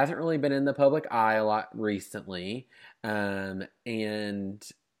 She hasn't really been in the public eye a lot recently. And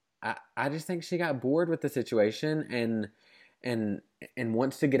I just think she got bored with the situation and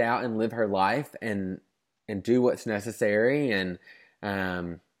wants to get out and live her life and do what's necessary. And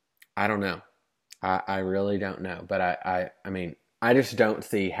I don't know. I really don't know. But I mean, I just don't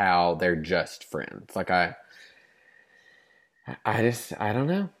see how they're just friends. Like, I don't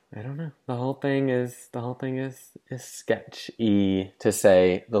know. I don't know. The whole thing is sketchy, to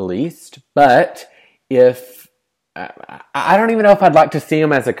say the least. But if I don't even know if I'd like to see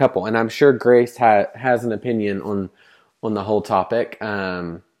them as a couple, and I'm sure Grace has an opinion on the whole topic.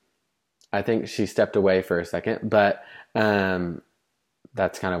 I think she stepped away for a second, but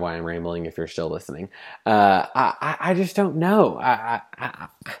That's kind of why I'm rambling if you're still listening. I just don't know.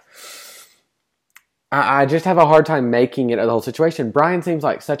 I just have a hard time making it the whole situation. Brian seems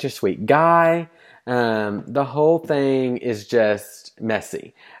like such a sweet guy. The whole thing is just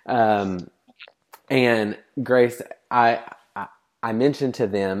messy. And Grace, I mentioned to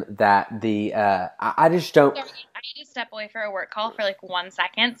them that I just don't. Sorry, I need to step away for a work call for like 1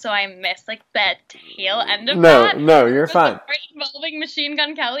 second, so I missed like the tail end of that. No, you're fine. Involving Machine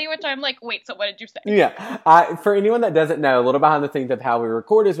Gun Kelly, which I'm like, wait, so what did you say? Yeah, for anyone that doesn't know, a little behind the scenes of how we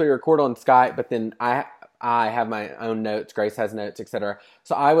record is we record on Skype, but then I have my own notes, Grace has notes, etc.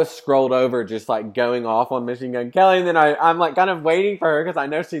 So I was scrolled over just like going off on Machine Gun Kelly, and then I'm like kind of waiting for her because I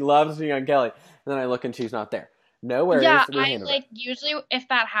know she loves Machine Gun Kelly, and then I look and she's not there. No worries. Yeah, I like usually if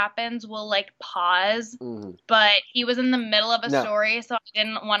that happens, we'll like pause. Mm-hmm. But he was in the middle of a story, so I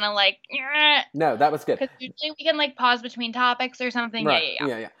didn't want to like. No, that was good. Because usually we can like pause between topics or something. Right.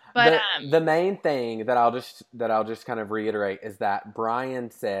 Yeah. But the main thing that I'll just kind of reiterate is that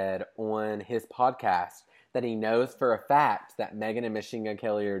Brian said on his podcast that he knows for a fact that Megan and Machine Gun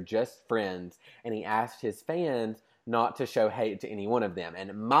Kelly are just friends, and he asked his fans not to show hate to any one of them.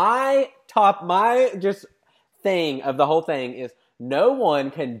 And my thing of the whole thing is no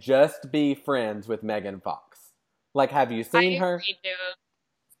one can just be friends with Megan Fox. Like, have you seen her?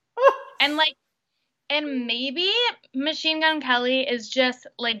 And maybe Machine Gun Kelly is just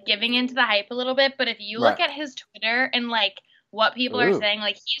like giving into the hype a little bit, but if you look at his Twitter and like what people are saying,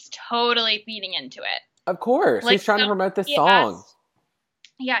 like he's totally feeding into it. Of course. Like, he's trying to promote this song.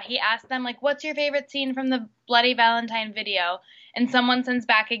 He asked them like, what's your favorite scene from the Bloody Valentine video? And someone sends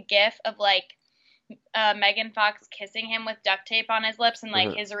back a gif of like Megan Fox kissing him with duct tape on his lips and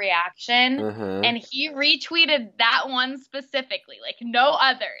like his reaction, and he retweeted that one specifically, like no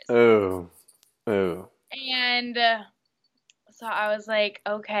others. And so I was like,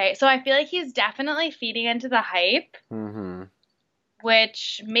 okay, so I feel like he's definitely feeding into the hype,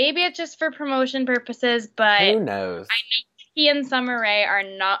 which maybe it's just for promotion purposes, but who knows? I know he and Summer Rae are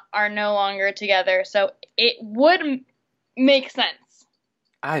no longer together, so it would make sense.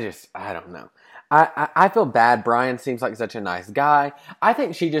 I don't know. I feel bad. Brian seems like such a nice guy. I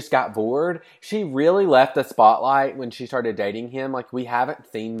think she just got bored. She really left the spotlight when she started dating him. Like, we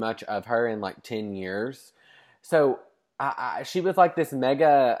haven't seen much of her in like 10 years. So she was like this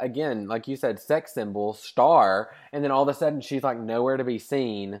mega, again, like you said, sex symbol, star. And then all of a sudden she's like nowhere to be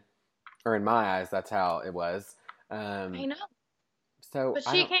seen. Or in my eyes, that's how it was. I know. So, but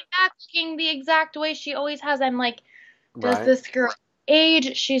she came back looking the exact way she always has. I'm like, does this girl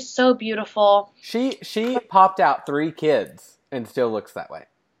age? She's so beautiful. She popped out 3 kids and still looks that way.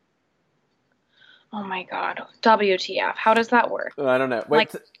 Oh my god. WTF. How does that work? I don't know.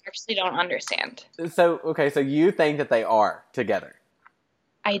 Wait, I actually don't understand. So you think that they are together?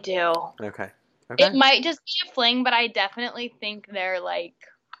 I do. Okay. It might just be a fling, but I definitely think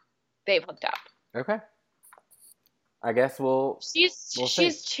they've hooked up. Okay. I guess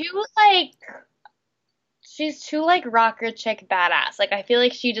she's too like rocker chick badass. Like, I feel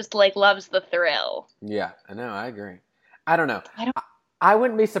like she just like loves the thrill. Yeah, I know. I agree. I don't know. I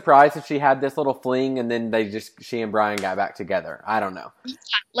wouldn't be surprised if she had this little fling and then she and Brian got back together. I don't know.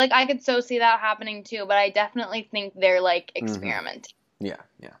 Like, I could so see that happening too, but I definitely think they're like experimenting. Yeah.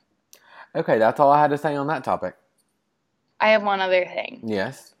 Okay, that's all I had to say on that topic. I have one other thing.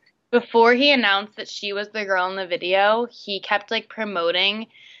 Yes. Before he announced that she was the girl in the video, he kept like promoting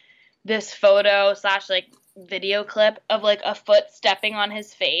this photo / like video clip of like a foot stepping on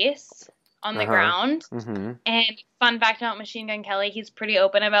his face on the ground. And fun fact about Machine Gun Kelly, he's pretty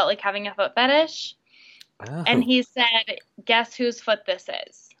open about like having a foot fetish. And he said, guess whose foot this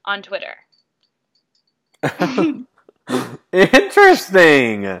is on Twitter.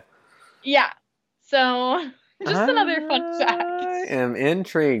 Interesting. Yeah. So just another fun fact. I am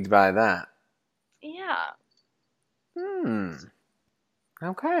intrigued by that. Yeah.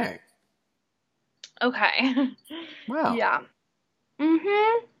 Okay. Wow. Yeah.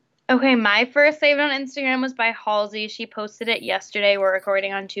 Okay, my first saved on Instagram was by Halsey. She posted it yesterday. We're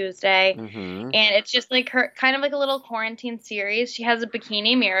recording on Tuesday. And it's just like her, kind of like a little quarantine series. She has a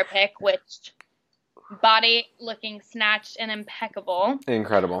bikini mirror pic, which body looking snatched and impeccable.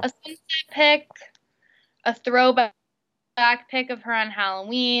 Incredible. A sunset pic, a throwback pic of her on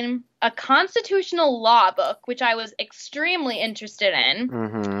Halloween, a constitutional law book, which I was extremely interested in,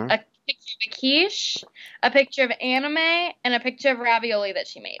 a picture of a quiche, a picture of anime, and a picture of ravioli that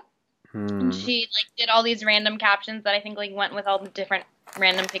she made. And she like did all these random captions that I think like went with all the different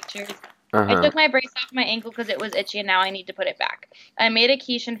random pictures. I took my brace off my ankle because it was itchy and now I need to put it back. I made a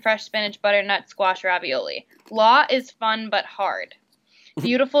quiche and fresh spinach butternut squash ravioli. Law is fun but hard.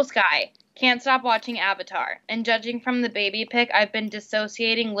 Beautiful sky. Can't stop watching Avatar. And judging from the baby pic, I've been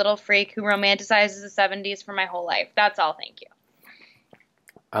dissociating little freak who romanticizes the 70s for my whole life. That's all, thank you.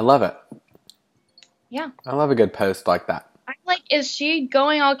 I love it. Yeah. I love a good post like that. I'm like, is she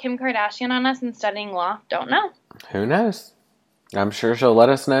going all Kim Kardashian on us and studying law? Don't know. Who knows? I'm sure she'll let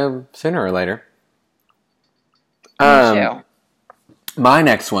us know sooner or later. Me too. My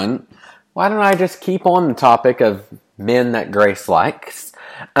next one. Why don't I just keep on the topic of men that Grace likes?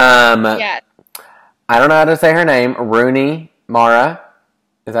 Yes. I don't know how to say her name. Rooney Mara.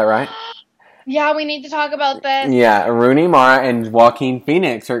 Is that right? Yeah, we need to talk about this. Yeah, Rooney Mara and Joaquin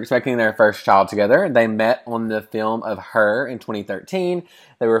Phoenix are expecting their first child together. They met on the film of Her in 2013.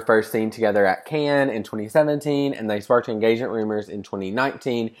 They were first seen together at Cannes in 2017, and they sparked engagement rumors in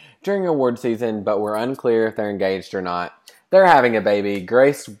 2019 during award season, but we're unclear if they're engaged or not. They're having a baby.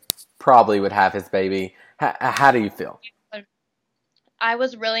 Grace probably would have his baby. How do you feel? I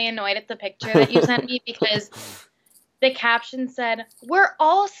was really annoyed at the picture that you sent me because the caption said, "We're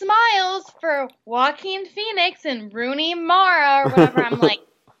all smiles for Joaquin Phoenix and Rooney Mara," or whatever. I'm like,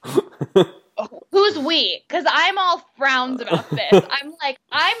 oh, who's we? Because I'm all frowns about this. I'm like,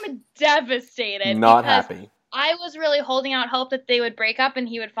 I'm devastated. Not happy. I was really holding out hope that they would break up and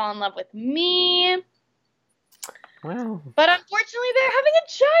he would fall in love with me. Well. But unfortunately, they're having a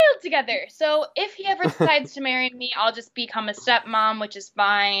child together. So if he ever decides to marry me, I'll just become a stepmom, which is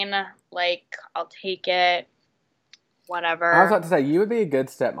fine. Like, I'll take it. Whatever. I was about to say, you would be a good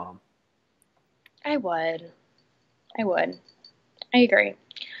stepmom. I would. I agree.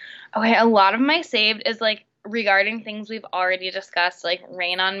 Okay, a lot of my saved is, like, regarding things we've already discussed, like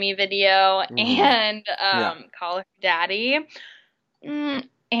Rain on Me video and Call Her Daddy.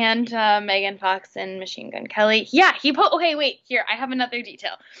 And Megan Fox and Machine Gun Kelly. Yeah, okay, wait, here, I have another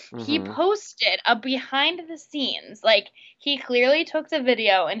detail. He posted a behind the scenes. Like, he clearly took the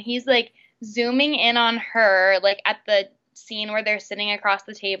video and he's, like, zooming in on her, like, at the scene where they're sitting across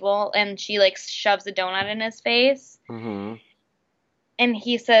the table and she, like, shoves a donut in his face. And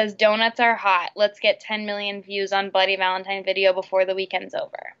he says, "Donuts are hot. Let's get 10 million views on Bloody Valentine video before the weekend's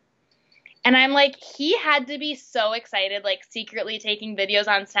over." And I'm like, he had to be so excited, like, secretly taking videos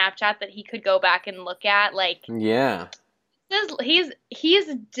on Snapchat that he could go back and look at. Like, yeah.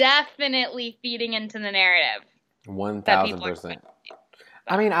 He's definitely feeding into the narrative. 1,000%.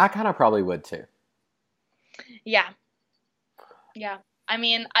 I mean, I kind of probably would too. Yeah. I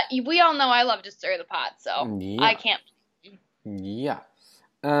mean, we all know I love to stir the pot, so I can't. Yeah.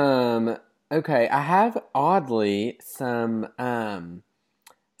 Okay, I have oddly some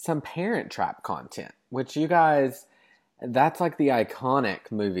Parent Trap content, which you guys, that's like the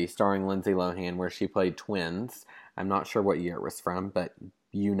iconic movie starring Lindsay Lohan where she played twins. I'm not sure what year it was from, but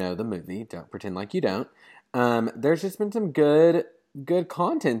you know the movie. Don't pretend like you don't. There's just been some good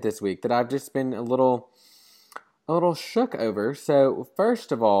content this week that I've just been a little shook over. So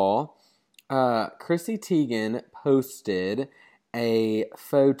first of all, Chrissy Teigen posted a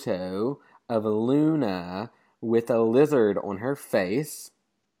photo of Luna with a lizard on her face.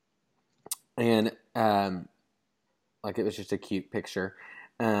 And, like, it was just a cute picture.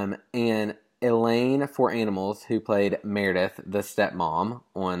 And Elaine for Animals, who played Meredith, the stepmom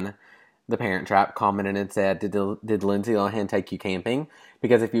on The Parent Trap, commented and said, did Lindsay Lohan take you camping?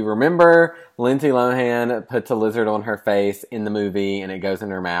 Because if you remember, Lindsay Lohan puts a lizard on her face in the movie, and it goes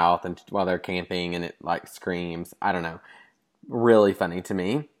in her mouth and while they're camping, and it, like, screams. I don't know. Really funny to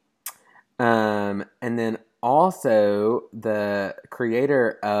me. And then also, the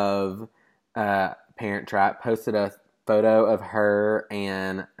creator of Parent Trap posted a photo of her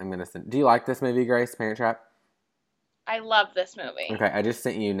and I'm gonna send. Do you like this movie, Grace? Parent Trap? I love this movie. Okay, I just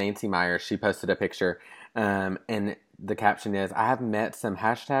sent you Nancy Myers. She posted a picture, and the caption is, I have some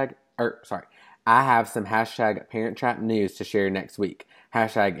hashtag Parent Trap news to share next week.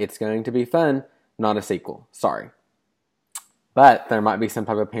 Hashtag it's going to be fun, not a sequel. Sorry. But there might be some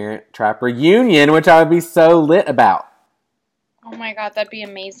type of Parent Trap reunion, which I would be so lit about. Oh my god, that'd be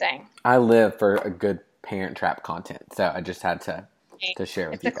amazing. I live for a good Parent Trap content, so I just had to share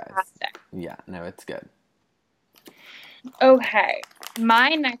with you guys. Classic. Yeah, no, it's good. Okay, my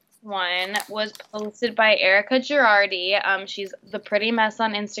next one was posted by Erica Girardi. She's the Pretty Mess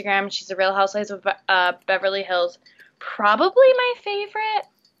on Instagram. She's a Real Housewives of Beverly Hills. Probably my favorite.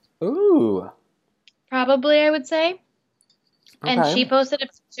 Ooh. Probably, I would say. Okay. And she posted a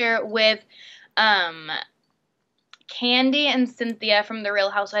picture with Candy and Cynthia from the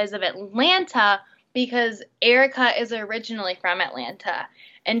Real Housewives of Atlanta because Erica is originally from Atlanta.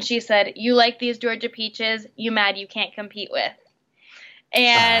 And she said, "You like these Georgia peaches? You mad you can't compete with?"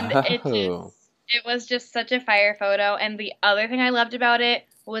 And It was just such a fire photo. And the other thing I loved about it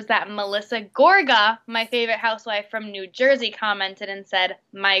was that Melissa Gorga, my favorite housewife from New Jersey, commented and said,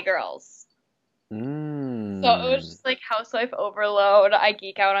 "My girls." So it was just like housewife overload. I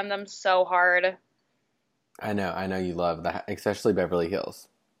geek out on them so hard. I know you love that, especially Beverly Hills.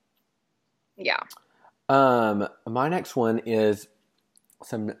 Yeah. My next one is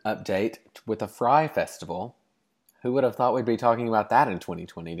some update with the Fry Festival. Who would have thought we'd be talking about that in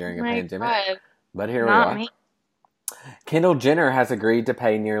 2020 during a pandemic? God. But here Not we are. me. Kendall Jenner has agreed to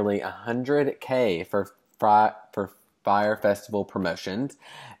pay nearly $100K for Fyre Festival promotions.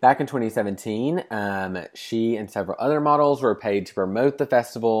 Back in 2017, she and several other models were paid to promote the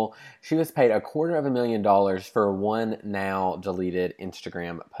festival. She was paid $250,000 for one now deleted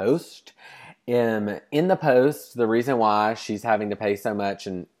Instagram post. In the post, the reason why she's having to pay so much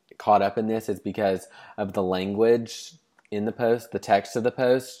and caught up in this is because of the language in the post, the text of the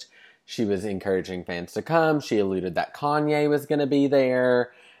post. She was encouraging fans to come. She alluded that Kanye was going to be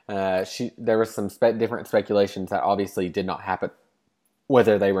there. There was some different speculations that obviously did not happen,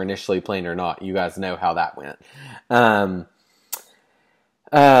 whether they were initially planned or not. You guys know how that went.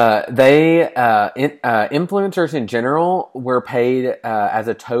 Influencers in general were paid as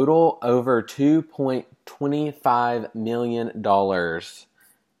a total over $2.25 million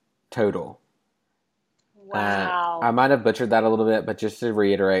total. Wow. I might have butchered that a little bit, but just to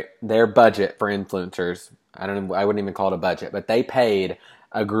reiterate, their budget for influencers, I wouldn't even call it a budget, but they paid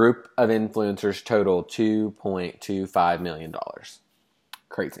a group of influencers total $2.25 million.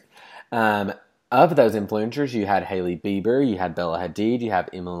 Crazy. Of those influencers, you had Hailey Bieber, you had Bella Hadid, you have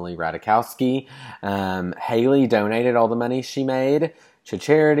Emily Ratajkowski. Hailey donated all the money she made to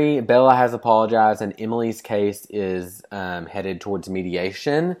charity. Bella has apologized, and Emily's case is headed towards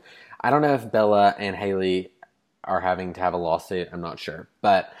mediation. I don't know if Bella and Hailey are having to have a lawsuit. I'm not sure.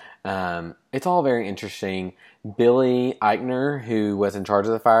 But it's all very interesting. Billy Eichner, who was in charge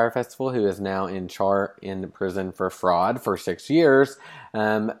of the Fyre Festival, who is now in prison for fraud for 6 years,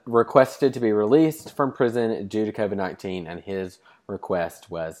 requested to be released from prison due to COVID-19, and his request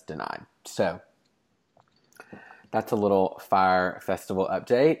was denied. So that's a little Fyre Festival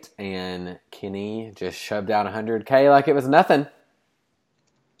update. And Kenny just shoved out $100K like it was nothing.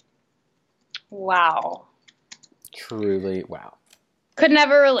 Wow. Truly, wow. Could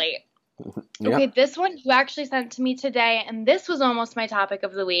never relate. Yep. Okay, this one you actually sent to me today, and this was almost my topic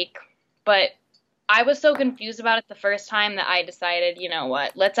of the week, but I was so confused about it the first time that I decided, you know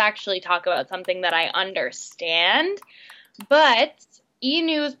what, let's actually talk about something that I understand. But E!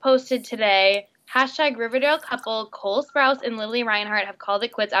 News posted today, #Riverdale couple Cole Sprouse and Lily Reinhart have called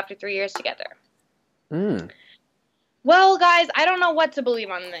it quits after 3 years together. Well, guys, I don't know what to believe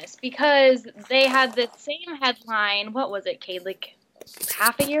on this, because they had the same headline, what was it, Kate, like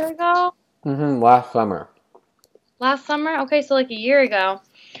half a year ago? Last summer. Last summer? Okay, so like a year ago,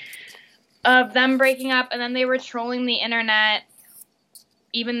 of them breaking up, and then they were trolling the internet,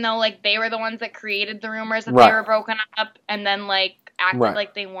 even though, like, they were the ones that created the rumors that they were broken up, and then, like, acted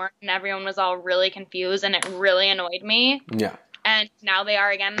like they weren't, and everyone was all really confused, and it really annoyed me. Yeah. And now they are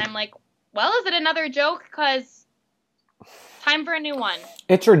again, and I'm like, well, is it another joke? Because time for a new one.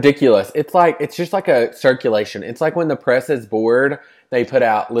 It's ridiculous. It's just like a circulation. It's like when the press is bored, they put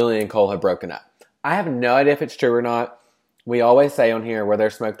out Lily and Cole have broken up. I have no idea if it's true or not. We always say on here, where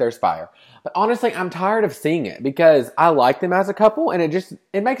there's smoke, there's fire. But honestly, I'm tired of seeing it, because I like them as a couple, and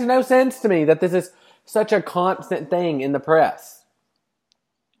it makes no sense to me that this is such a constant thing in the press.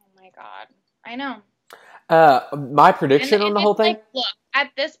 Oh my God. I know. My prediction on the whole thing? Like, look, at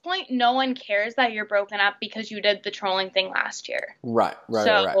this point, no one cares that you're broken up because you did the trolling thing last year. Right.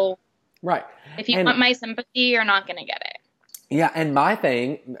 If you want my sympathy, you're not going to get it. Yeah, and my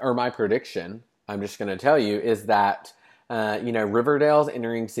prediction, I'm just going to tell you, is that, Riverdale's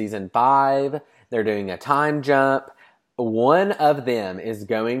entering season 5. They're doing a time jump. One of them is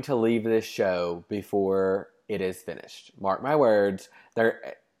going to leave this show before it is finished. Mark my words.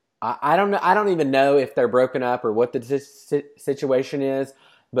 I don't know. I don't even know if they're broken up or what the situation is,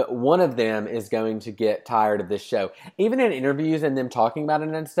 but one of them is going to get tired of this show. Even in interviews and them talking about it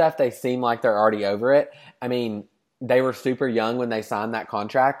and stuff, they seem like they're already over it. I mean, they were super young when they signed that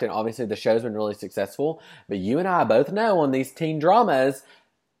contract, and obviously the show's been really successful. But you and I both know on these teen dramas,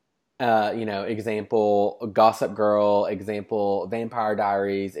 example, Gossip Girl, example, Vampire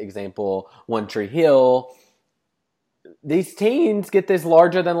Diaries, example, One Tree Hill, these teens get this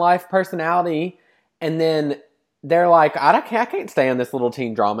larger-than-life personality, and then they're like, I can't stay on this little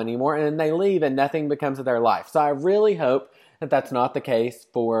teen drama anymore, and then they leave, and nothing becomes of their life. So I really hope that that's not the case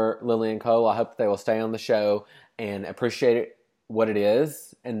for Lily and Cole. I hope that they will stay on the show and appreciate it, what it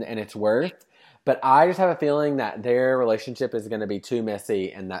is and its worth. But I just have a feeling that their relationship is going to be too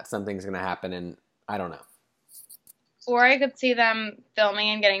messy and that something's going to happen, and I don't know. Or I could see them filming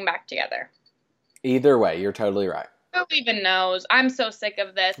and getting back together. Either way, you're totally right. Who even knows? I'm so sick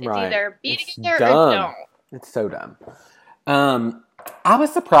of this. It's either be together dumb. or don't. It's so dumb. I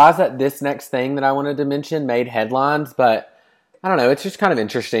was surprised that this next thing that I wanted to mention made headlines, but I don't know. It's just kind of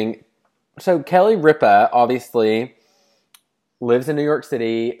interesting. So Kelly Ripa, obviously, lives in New York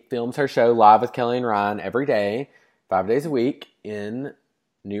City, films her show Live with Kelly and Ryan every day, 5 days a week in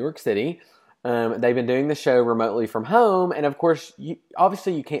New York City. They've been doing the show remotely from home, and of course,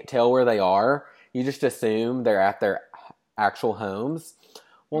 obviously you can't tell where they are. You just assume they're at their actual homes.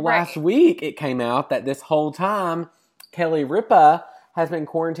 Well, last week it came out that this whole time, Kelly Ripa has been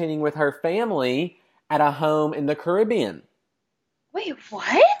quarantining with her family at a home in the Caribbean. Wait,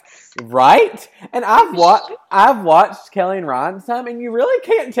 what? Right? And I've watched Kelly and Ryan some, and you really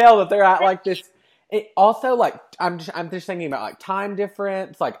can't tell that they're at like this. It also, like, I'm just thinking about like time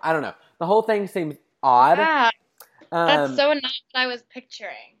difference. Like, I don't know. The whole thing seems odd. Yeah. That's so not what I was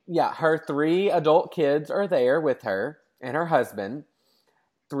picturing. Yeah, her 3 adult kids are there with her and her husband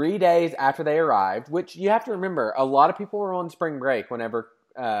 3 days after they arrived, which you have to remember, a lot of people were on spring break whenever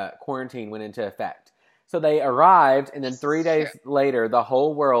quarantine went into effect. So they arrived, and then 3 days later, the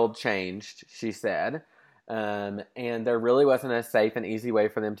whole world changed, she said. And there really wasn't a safe and easy way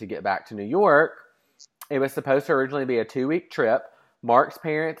for them to get back to New York. It was supposed to originally be a 2-week trip. Mark's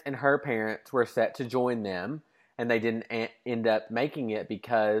parents and her parents were set to join them, and they didn't end up making it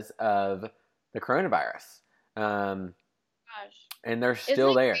because of the coronavirus. Gosh. And they're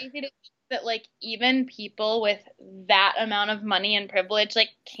still there. Isn't it crazy to think that, like, even people with that amount of money and privilege, like,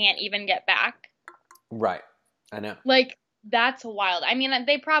 can't even get back? Right. I know. Like, that's wild. I mean,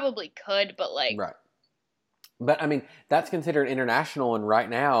 they probably could, but, like... Right. But, I mean, that's considered international, and right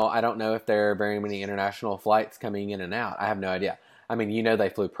now, I don't know if there are very many international flights coming in and out. I have no idea. I mean, you know they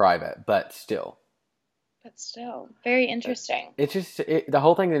flew private, but still. But still, very interesting. It's just, the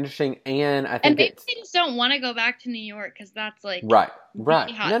whole thing's interesting, and I think and maybe they just don't want to go back to New York, because that's, like... Right.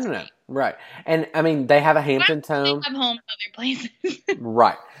 No. Right. And, I mean, they have a Hamptons home. They have homes other places.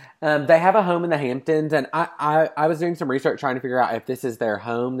 Right. They have a home in the Hamptons, and I was doing some research trying to figure out if this is their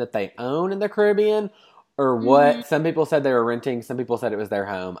home that they own in the Caribbean, or what. Mm-hmm. Some people said they were renting. Some people said it was their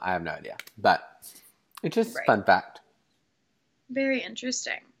home. I have no idea. But it's just a fun fact. Very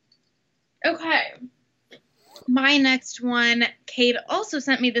interesting. Okay. My next one, Kate also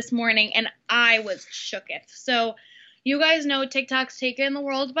sent me this morning, and I was shooketh. So, you guys know TikTok's taken the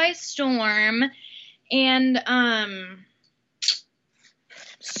world by storm, and,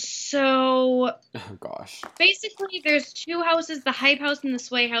 so, oh gosh. Basically, there's 2 houses, the Hype House and the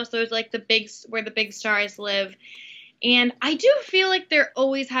Sway House. Those like where the big stars live, and I do feel like they're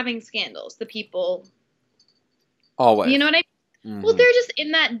always having scandals, the people. Always. You know what I mean? Mm-hmm. Well, they're just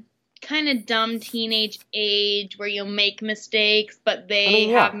in that kind of dumb teenage age where you'll make mistakes, but they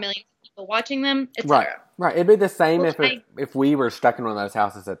have millions of people watching them, etc. Right. It'd be the same if we were stuck in one of those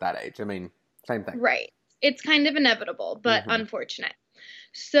houses at that age. I mean, same thing. Right. It's kind of inevitable, but unfortunate.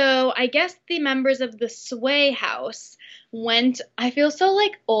 So I guess the members of the Sway House went. I feel so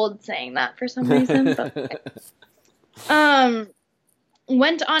like old saying that for some reason. But,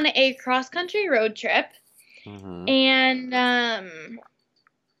 went on a cross country road trip. And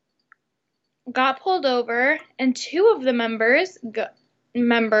got pulled over, and 2 of the members of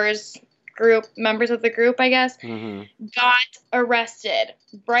the group, I guess, got arrested.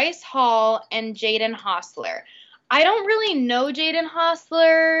 Bryce Hall and Jaden Hossler. I don't really know Jaden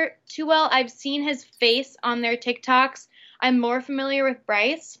Hossler too well. I've seen his face on their TikToks. I'm more familiar with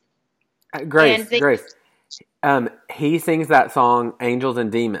Bryce. Grace. He sings that song, Angels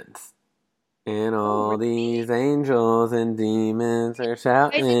and Demons. And all these angels and demons are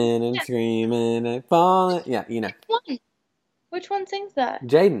shouting and screaming and falling. Yeah, you know. Which one sings that?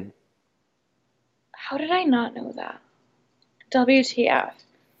 Jaden. How did I not know that? WTF.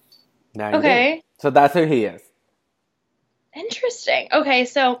 Now you do. So that's who he is. Interesting. Okay,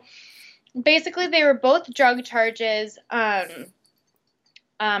 so basically they were both drug charges.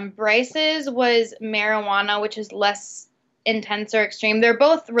 Bryce's was marijuana, which is less intense or extreme. They're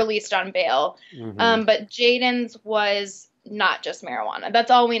both released on bail. But Jaden's was not just marijuana.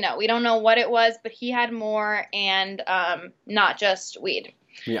 That's all we know. We don't know what it was, but he had more and not just weed.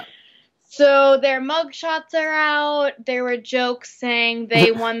 Yeah. So their mugshots are out. There were jokes saying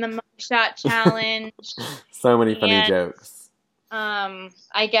they won the mugshot challenge. So many funny jokes.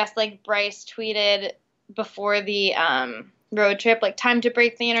 I guess like Bryce tweeted before the road trip, like, time to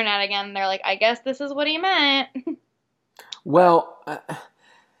break the internet again. They're like, I guess this is what he meant. Well,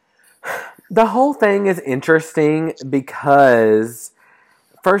 The whole thing is interesting because,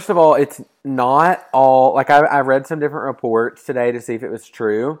 first of all, it's not all, like I read some different reports today to see if it was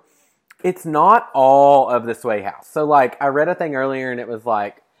true. It's not all of the Sway house. So, like, I read a thing earlier and it was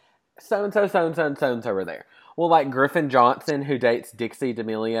like, so-and-so, so-and-so, and so-and-so were there. Well, like, Griffin Johnson, who dates Dixie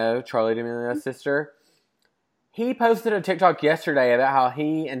D'Amelio, Charlie D'Amelio's sister, he posted a TikTok yesterday about how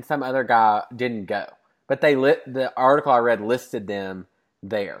he and some other guy didn't go. But the article I read listed them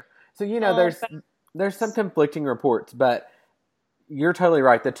there. So, you know, there's some conflicting reports, but you're totally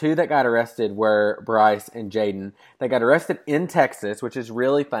right. The two that got arrested were Bryce and Jaden. They got arrested in Texas, which is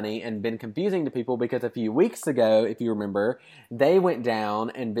really funny and been confusing to people because a few weeks ago, if you remember, they went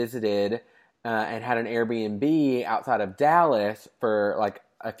down and visited and had an Airbnb outside of Dallas for like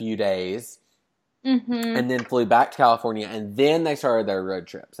a few days. Mm-hmm. And then flew back to California, and then they started their road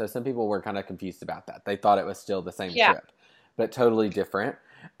trip. So some people were kind of confused about that. They thought it was still the same trip, but totally different.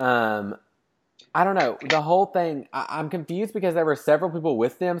 I don't know. The whole thing, I'm confused because there were several people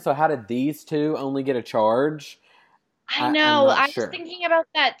with them. So how did these two only get a charge? I know. I was thinking about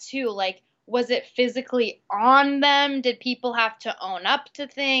that too. Like, was it physically on them? Did people have to own up to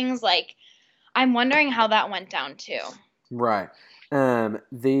things? Like, I'm wondering how that went down too. Right.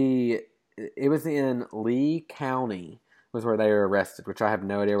 It was in Lee County was where they were arrested, which I have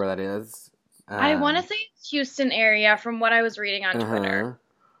no idea where that is. I want to say Houston area from what I was reading on Twitter.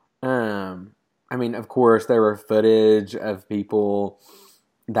 I mean, of course, there were footage of people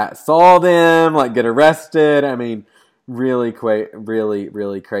that saw them, like, get arrested. I mean, really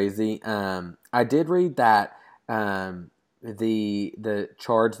crazy. I did read that the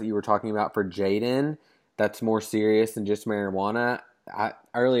charge that you were talking about for Jaden, that's more serious than just marijuana.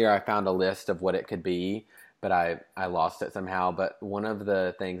 Earlier I found a list of what it could be, but I lost it somehow. But one of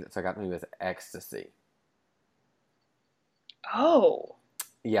the things that stuck out to me was ecstasy. Oh.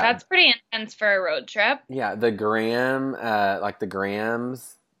 Yeah. That's pretty intense for a road trip. Yeah, the grams,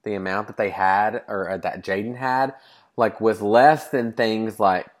 the amount that they had, or that Jaden had, like, was less than things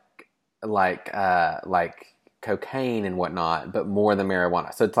like cocaine and whatnot, but more than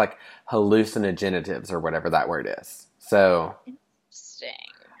marijuana. So it's like hallucinogenics or whatever that word is. So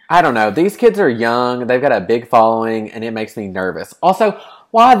I don't know. These kids are young. They've got a big following, and it makes me nervous. Also,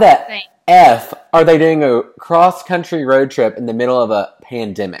 why the F are they doing a cross-country road trip in the middle of a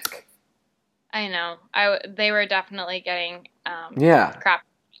pandemic? I know. They were definitely getting crap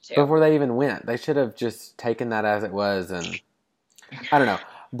too. Before they even went. They should have just taken that as it was, and I don't know.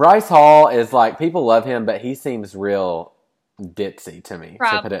 Bryce Hall is like, people love him, but he seems real ditzy to me,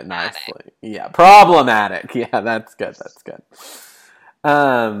 to put it nicely. Yeah, problematic. Yeah, that's good.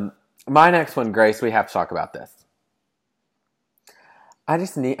 My next one, Grace, we have to talk about this.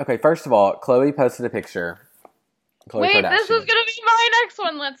 First of all, Khloe posted a picture. Kardashian. This is going to be my next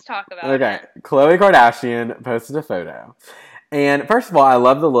one. Let's talk about it. Okay, Khloe Kardashian posted a photo. And first of all, I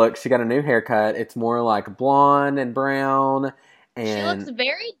love the look. She got a new haircut. It's more like blonde and brown. And she looks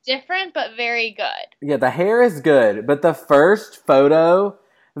very different, but very good. Yeah, the hair is good. But the first photo,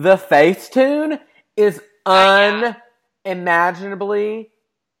 the Facetune is unimaginably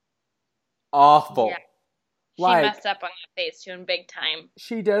awful. Yeah. She messed up on the Facetune big time.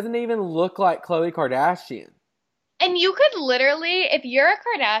 She doesn't even look like Khloe Kardashian. And you could literally, if you're a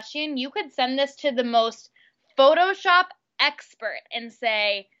Kardashian, you could send this to the most Photoshop expert and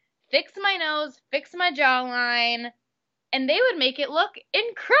say, fix my nose, fix my jawline, and they would make it look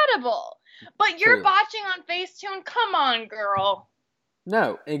incredible. But you're botching on Facetune? Come on, girl.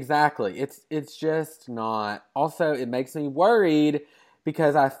 No, exactly. It's just not. Also, it makes me worried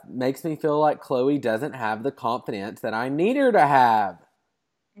because it makes me feel like Khloe doesn't have the confidence that I need her to have.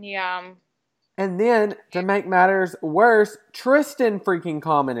 Yeah. And then, to make matters worse, Tristan freaking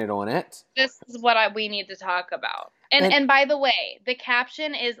commented on it. This is what we need to talk about. And by the way, the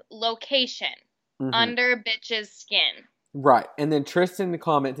caption is location under bitch's skin. Right. And then Tristan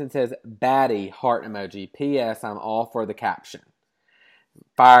comments and says, baddie, heart emoji. P.S. I'm all for the caption.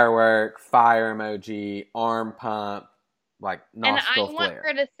 Firework, fire emoji, arm pump, like nostril flare. And I want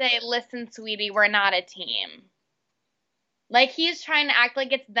her to say, listen, sweetie, we're not a team. Like, he's trying to act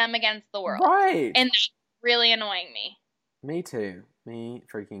like it's them against the world. Right. And that's really annoying me. Me too. Me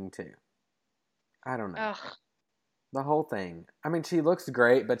freaking too. I don't know. Ugh. The whole thing. I mean, she looks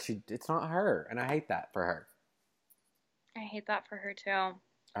great, but it's not her. And I hate that for her. I hate that for her too.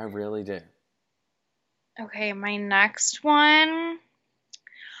 I really do. Okay, my next one.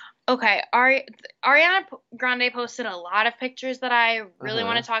 Okay, Ariana Grande posted a lot of pictures that I really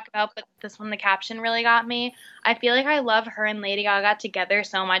want to talk about, but this one, the caption really got me. I feel like I love her and Lady Gaga together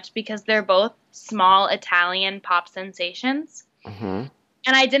so much because they're both small Italian pop sensations. Mm-hmm.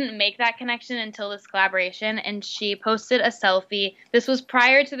 And I didn't make that connection until this collaboration, and she posted a selfie. This was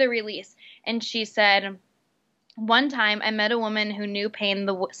prior to the release, and she said, "One time I met a woman who knew pain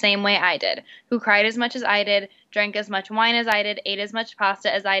the same way I did, who cried as much as I did, drank as much wine as I did, ate as much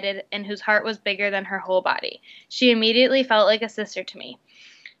pasta as I did, and whose heart was bigger than her whole body. She immediately felt like a sister to me.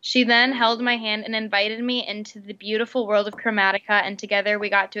 She then held my hand and invited me into the beautiful world of Chromatica, and together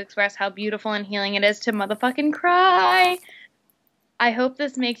we got to express how beautiful and healing it is to motherfucking cry. I hope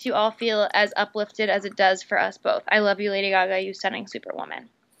this makes you all feel as uplifted as it does for us both. I love you, Lady Gaga, you stunning superwoman."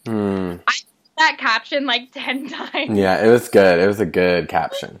 I read that caption like 10 times. Yeah, it was good. It was a good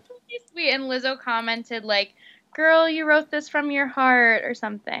caption. It was really sweet. And Lizzo commented like, "Girl, you wrote this from your heart," or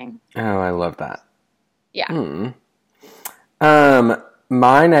something. Oh, I love that. Yeah.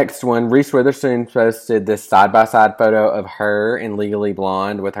 My next one, Reese Witherspoon posted this side-by-side photo of her in Legally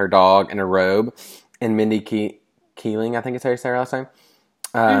Blonde with her dog in a robe, and Mindy Keeling, I think it's how you say her last name,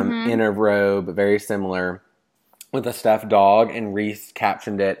 in a robe, very similar, with a stuffed dog, and Reese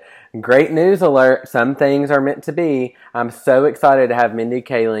captioned it, "Great news alert, some things are meant to be. I'm so excited to have Mindy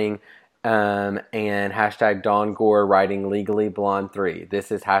Kaling and hashtag Dawn Gore writing Legally Blonde 3.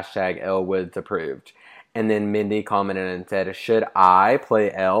 This is hashtag Elle Woods approved." And then Mindy commented and said, "Should I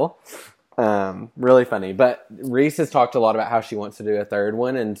play Elle?" Really funny. But Reese has talked a lot about how she wants to do a third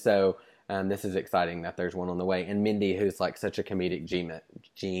one, and so this is exciting that there's one on the way. And Mindy, who's like such a comedic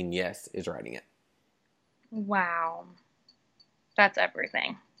genius, is writing it. Wow. That's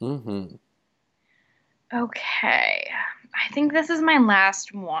everything. Mm-hmm. Okay. I think this is my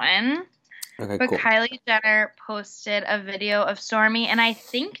last one. Okay, but cool. Kylie Jenner posted a video of Stormi and I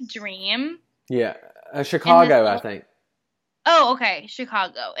think Dream. Yeah. Chicago, I think. Oh, okay.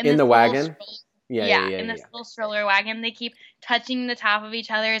 Chicago. In the wagon? Yeah, in this little stroller wagon. They keep touching the top of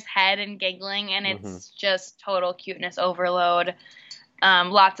each other's head and giggling, and it's just total cuteness overload.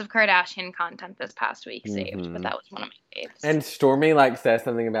 Lots of Kardashian content this past week saved, but that was one of my faves. And Stormi like says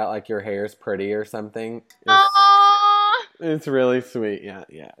something about like your hair's pretty or something. It's really sweet. Yeah,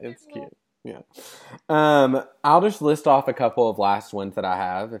 it's cute. Yeah. I'll just list off a couple of last ones that I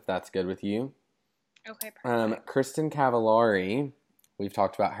have, if that's good with you. Okay, perfect. Kristen Cavallari, we've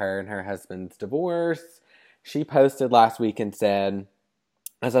talked about her and her husband's divorce. She posted last week and said,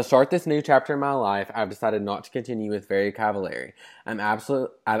 "As I start this new chapter in my life, I've decided not to continue with Very Cavallari. I've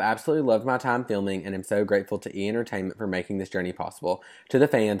absolutely loved my time filming and am so grateful to E! Entertainment for making this journey possible. To the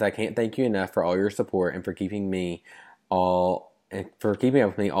fans, I can't thank you enough for all your support and for keeping up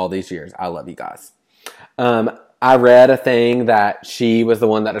with me all these years. I love you guys." I read a thing that she was the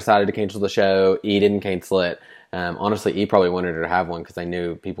one that decided to cancel the show. E! Didn't cancel it. Honestly, E! probably wanted her to have one because they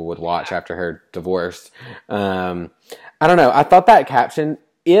knew people would watch after her divorce. I don't know. I thought that caption,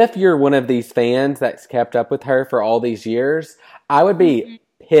 if you're one of these fans that's kept up with her for all these years, I would be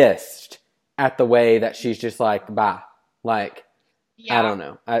pissed at the way that she's just like, bye. Like, I don't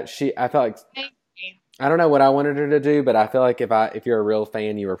know. I felt like, I don't know what I wanted her to do, but I feel like if you're a real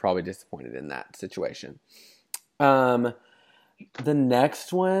fan, you were probably disappointed in that situation. The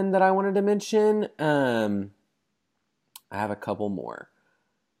next one that I wanted to mention, I have a couple more.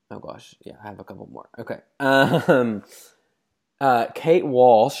 Oh gosh, yeah, I have a couple more. Okay. Kate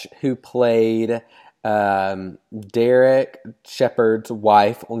Walsh, who played Derek Shepherd's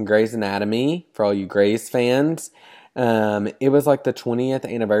wife on Grey's Anatomy, for all you Grey's fans. It was like the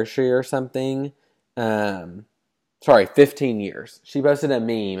 20th anniversary or something. 15 years. She posted a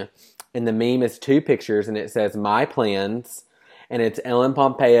meme, and the meme is two pictures, and it says, "My plans," and it's Ellen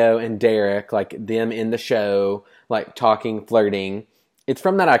Pompeo and Derek, like them in the show, like talking, flirting. It's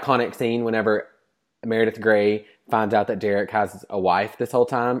from that iconic scene whenever Meredith Grey finds out that Derek has a wife this whole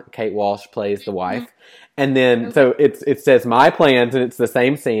time. Kate Walsh plays the wife. And then, so it says "My plans," and it's the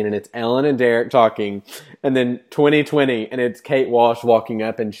same scene, and it's Ellen and Derek talking. And then 2020, and it's Kate Walsh walking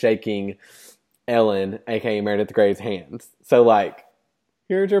up and shaking Ellen, aka Meredith Grey's hands. So like,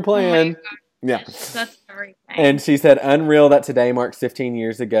 here's your plan. Yeah. That's everything. And she said, "Unreal that today marks 15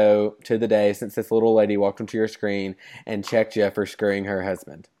 years ago to the day since this little lady walked onto your screen and checked you for screwing her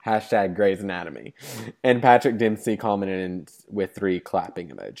husband. Hashtag Grey's Anatomy." And Patrick Dempsey commented with 3 clapping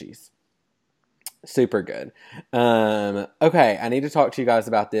emojis. Super good. Okay, I need to talk to you guys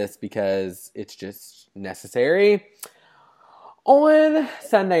about this because it's just necessary. On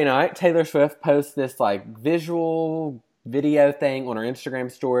Sunday night, Taylor Swift posts this like visual video thing on her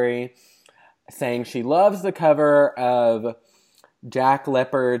Instagram story saying she loves the cover of Jack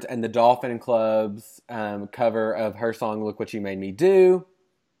Leppard and the Dolphin Club's cover of her song "Look What You Made Me Do."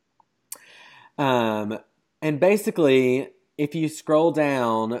 And basically, if you scroll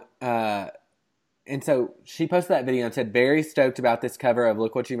down, and and so she posted that video and said, very stoked about this cover of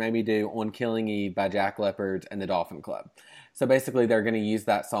Look What You Made Me Do on Killing Eve by Jack Leopard and the Dolphin Club. So basically they're going to use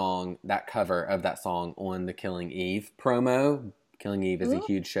that song, that cover of that song on the Killing Eve promo. Killing Eve is a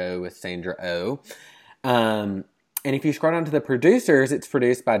huge show with Sandra Oh. And if you scroll down to the producers, it's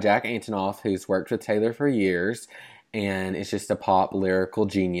produced by Jack Antonoff, who's worked with Taylor for years, and it's just a pop lyrical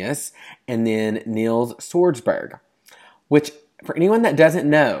genius. And then Niels Swartzberg, which, for anyone that doesn't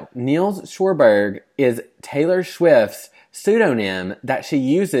know, Niels Swartzberg is Taylor Swift's pseudonym that she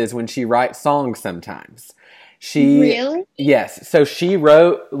uses when she writes songs sometimes. Really? Yes. So she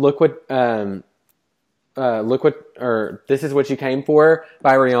wrote This Is What You Came For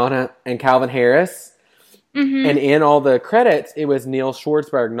by Rihanna and Calvin Harris. Mm-hmm. And in all the credits, it was Niels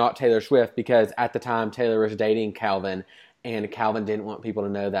Swartzberg, not Taylor Swift, because at the time Taylor was dating Calvin, and Calvin didn't want people to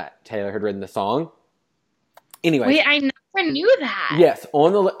know that Taylor had written the song. Anyway. Wait, I never knew that. Yes.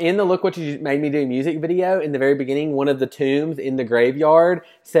 In the Look What You Made Me Do music video, in the very beginning, one of the tombs in the graveyard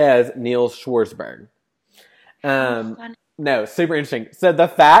says Niels Swartzberg. No, super interesting. So the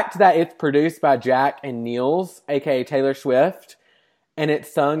fact that it's produced by Jack and Niels, aka Taylor Swift, and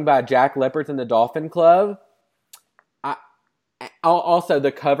it's sung by Jack Leopard and the Dolphin Club. Also,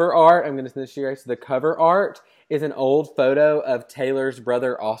 the cover art, I'm going to send this to you guys. The cover art is an old photo of Taylor's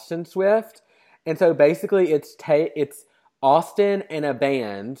brother, Austin Swift. And so basically it's Austin and a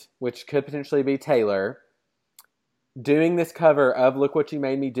band, which could potentially be Taylor, doing this cover of Look What You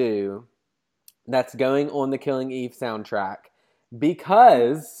Made Me Do that's going on the Killing Eve soundtrack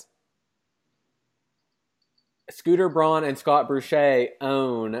because Scooter Braun and Scott Bruchet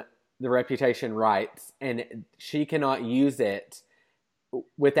own the Reputation rights, and she cannot use it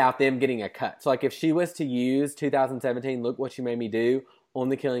without them getting a cut. So, like, if she was to use 2017 Look What You Made Me Do on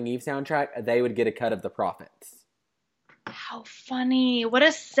the Killing Eve soundtrack, they would get a cut of the profits. How funny. What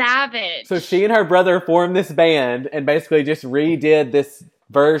a savage. So she and her brother formed this band and basically just redid this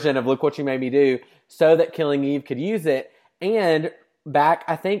version of Look What You Made Me Do so that Killing Eve could use it. And back,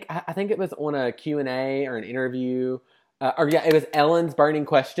 I think it was on a Q&A or an interview, it was Ellen's Burning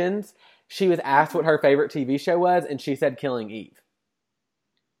Questions. She was asked what her favorite TV show was, and she said Killing Eve.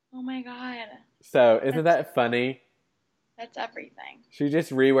 Oh my God. So, isn't that funny? That's everything. She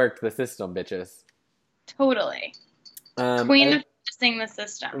just reworked the system, bitches. Totally. Queen of fixing the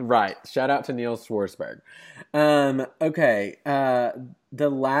system. Right. Shout out to Niels Swartzberg. Okay.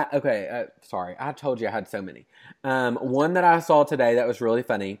 Sorry. I told you I had so many. One that I saw today that was really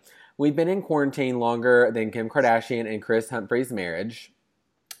funny. We've been in quarantine longer than Kim Kardashian and Chris Humphrey's marriage.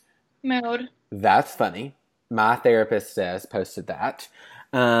 Mood. That's funny. My therapist posted that.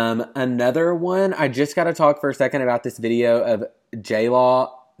 Another one, I just got to talk for a second about this video of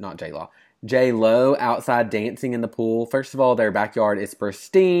J-Lo outside dancing in the pool. First of all, their backyard is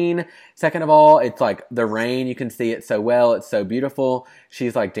pristine. Second of all, it's like the rain. You can see it so well. It's so beautiful.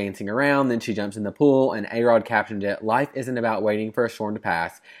 She's like dancing around. Then she jumps in the pool, and A-Rod captioned it, "Life isn't about waiting for a storm to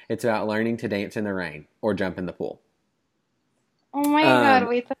pass. It's about learning to dance in the rain or jump in the pool." Oh my God,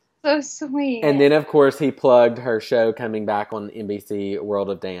 wait, that's so sweet. And then, of course, he plugged her show coming back on NBC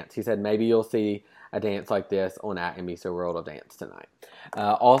World of Dance. He said, maybe you'll see a dance like this on at NBC World of Dance tonight.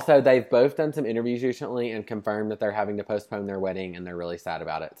 Also, they've both done some interviews recently and confirmed that they're having to postpone their wedding, and they're really sad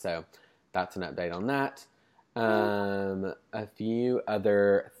about it. So that's an update on that. A few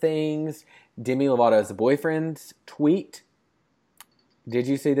other things. Demi Lovato's boyfriend's tweet. Did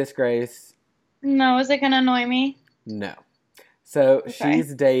you see this, Grace? No, is it going to annoy me? No. So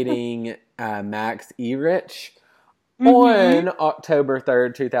she's dating Max Erich. On October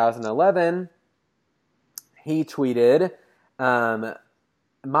 3rd, 2011, he tweeted,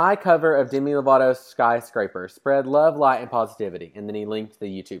 my cover of Demi Lovato's Skyscraper spread love, light, and positivity. And then he linked the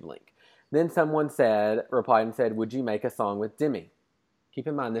YouTube link. Then someone replied and said, would you make a song with Demi? Keep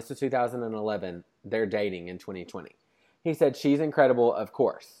in mind, this was 2011. They're dating in 2020. He said, she's incredible, of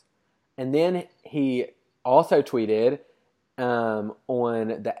course. And then he also tweeted, on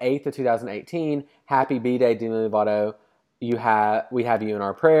the 8th of 2018, happy B-Day, Demi Lovato. We have you in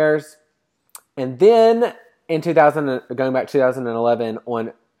our prayers. And then going back to 2011,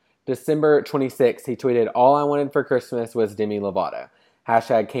 on December 26th, he tweeted, all I wanted for Christmas was Demi Lovato.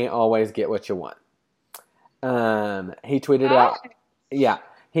 Hashtag can't always get what you want. He tweeted out, he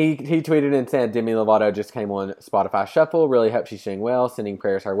tweeted and said, Demi Lovato just came on Spotify Shuffle. Really hope she's doing well. Sending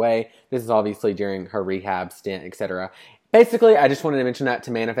prayers her way. This is obviously during her rehab stint, etc. Basically, I just wanted to mention that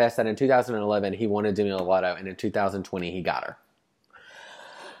to manifest that in 2011, he wanted Demi Lovato, and in 2020, he got her.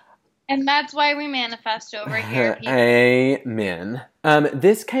 And that's why we manifest over here. Amen.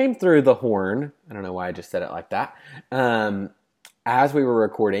 This came through the horn. I don't know why I just said it like that. as we were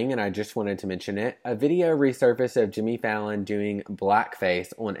recording, and I just wanted to mention it, a video resurfaced of Jimmy Fallon doing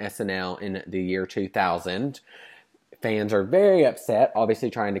blackface on SNL in the year 2000. Fans are very upset, obviously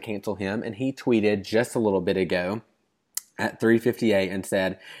trying to cancel him, and he tweeted just a little bit ago at 3:58 and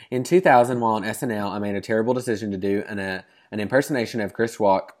said, "In 2000, while on SNL, I made a terrible decision to do an impersonation of Chris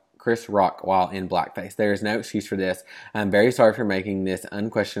Rock while in blackface. There is no excuse for this. I'm very sorry for making this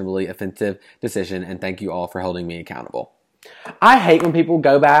unquestionably offensive decision, and thank you all for holding me accountable." I hate when people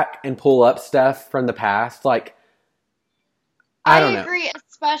go back and pull up stuff from the past. Like, I don't know. agree,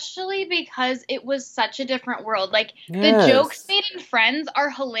 especially because it was such a different world. Like, the jokes made in Friends are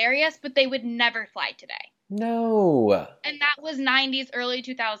hilarious, but they would never fly today. No. And that was 90s, early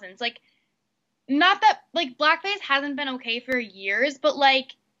 2000s. Like, not that, like, blackface hasn't been okay for years, but,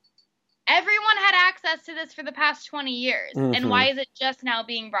 like, everyone had access to this for the past 20 years. Mm-hmm. And why is it just now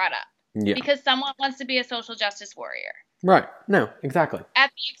being brought up? Yeah. Because someone wants to be a social justice warrior. Right. No, exactly.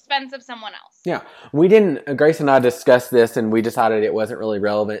 At the expense of someone else. Yeah. Grace and I discussed this, and we decided it wasn't really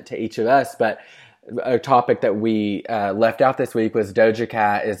relevant to each of us, but a topic that we left out this week was Doja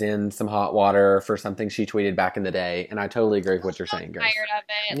Cat is in some hot water for something she tweeted back in the day, and I totally agree with what you're saying, Grace. I'm tired of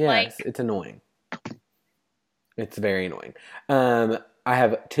it. Yes, it's annoying. It's very annoying. I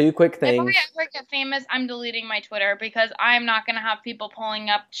have two quick things. If I ever get famous, I'm deleting my Twitter because I'm not going to have people pulling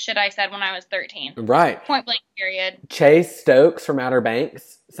up shit I said when I was 13. Right. Point blank, period. Chase Stokes from Outer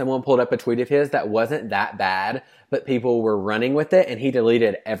Banks, someone pulled up a tweet of his that wasn't that bad, but people were running with it, and he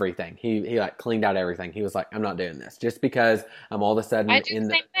deleted everything. He like cleaned out everything. He was like, I'm not doing this. Just because I'm all of a sudden I do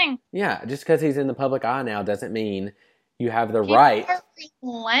the same thing. Yeah, just because he's in the public eye now doesn't mean you have the People right. Are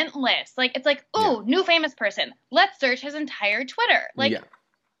relentless. Like, it's like, ooh, new famous person. Let's search his entire Twitter. Like,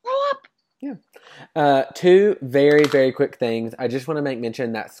 grow up. Yeah. Two very, very quick things. I just want to make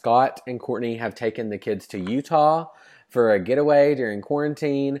mention that Scott and Courtney have taken the kids to Utah for a getaway during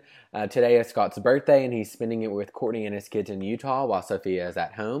quarantine. Today is Scott's birthday, and he's spending it with Courtney and his kids in Utah while Sophia is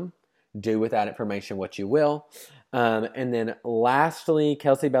at home. Do with that information what you will. And then lastly,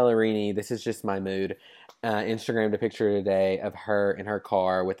 Kelsey Ballerini, this is just my mood, Instagrammed a picture today of her in her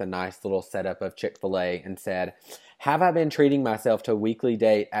car with a nice little setup of Chick-fil-A and said, "Have I been treating myself to a weekly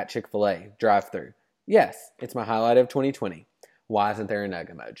date at Chick-fil-A drive-thru? Yes, it's my highlight of 2020. Why isn't there a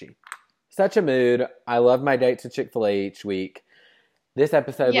nug emoji?" Such a mood. I love my dates at Chick-fil-A each week. This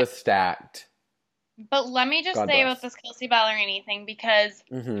episode was stacked. But let me just say about this Kelsey Ballerini thing, because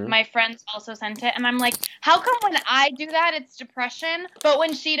my friends also sent it, and I'm like, how come when I do that, it's depression, but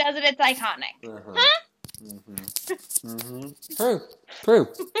when she does it, it's iconic? Huh? True.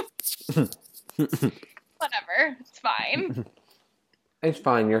 Whatever. It's fine. It's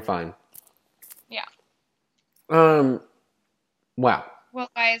fine. You're fine. Yeah. Wow.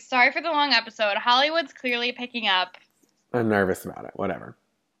 Well, guys, sorry for the long episode. Hollywood's clearly picking up. I'm nervous about it. Whatever.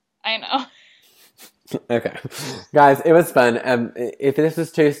 I know. Okay. Guys, it was fun. If this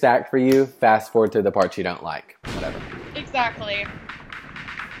is too stacked for you, fast forward to the parts you don't like. Whatever. Exactly.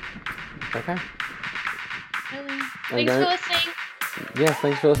 Okay. Really? Thanks for listening. Yes,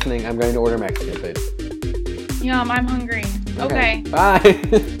 thanks for listening. I'm going to order Mexican food. Yum, I'm hungry. Okay. Bye.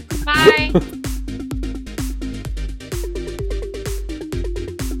 Bye.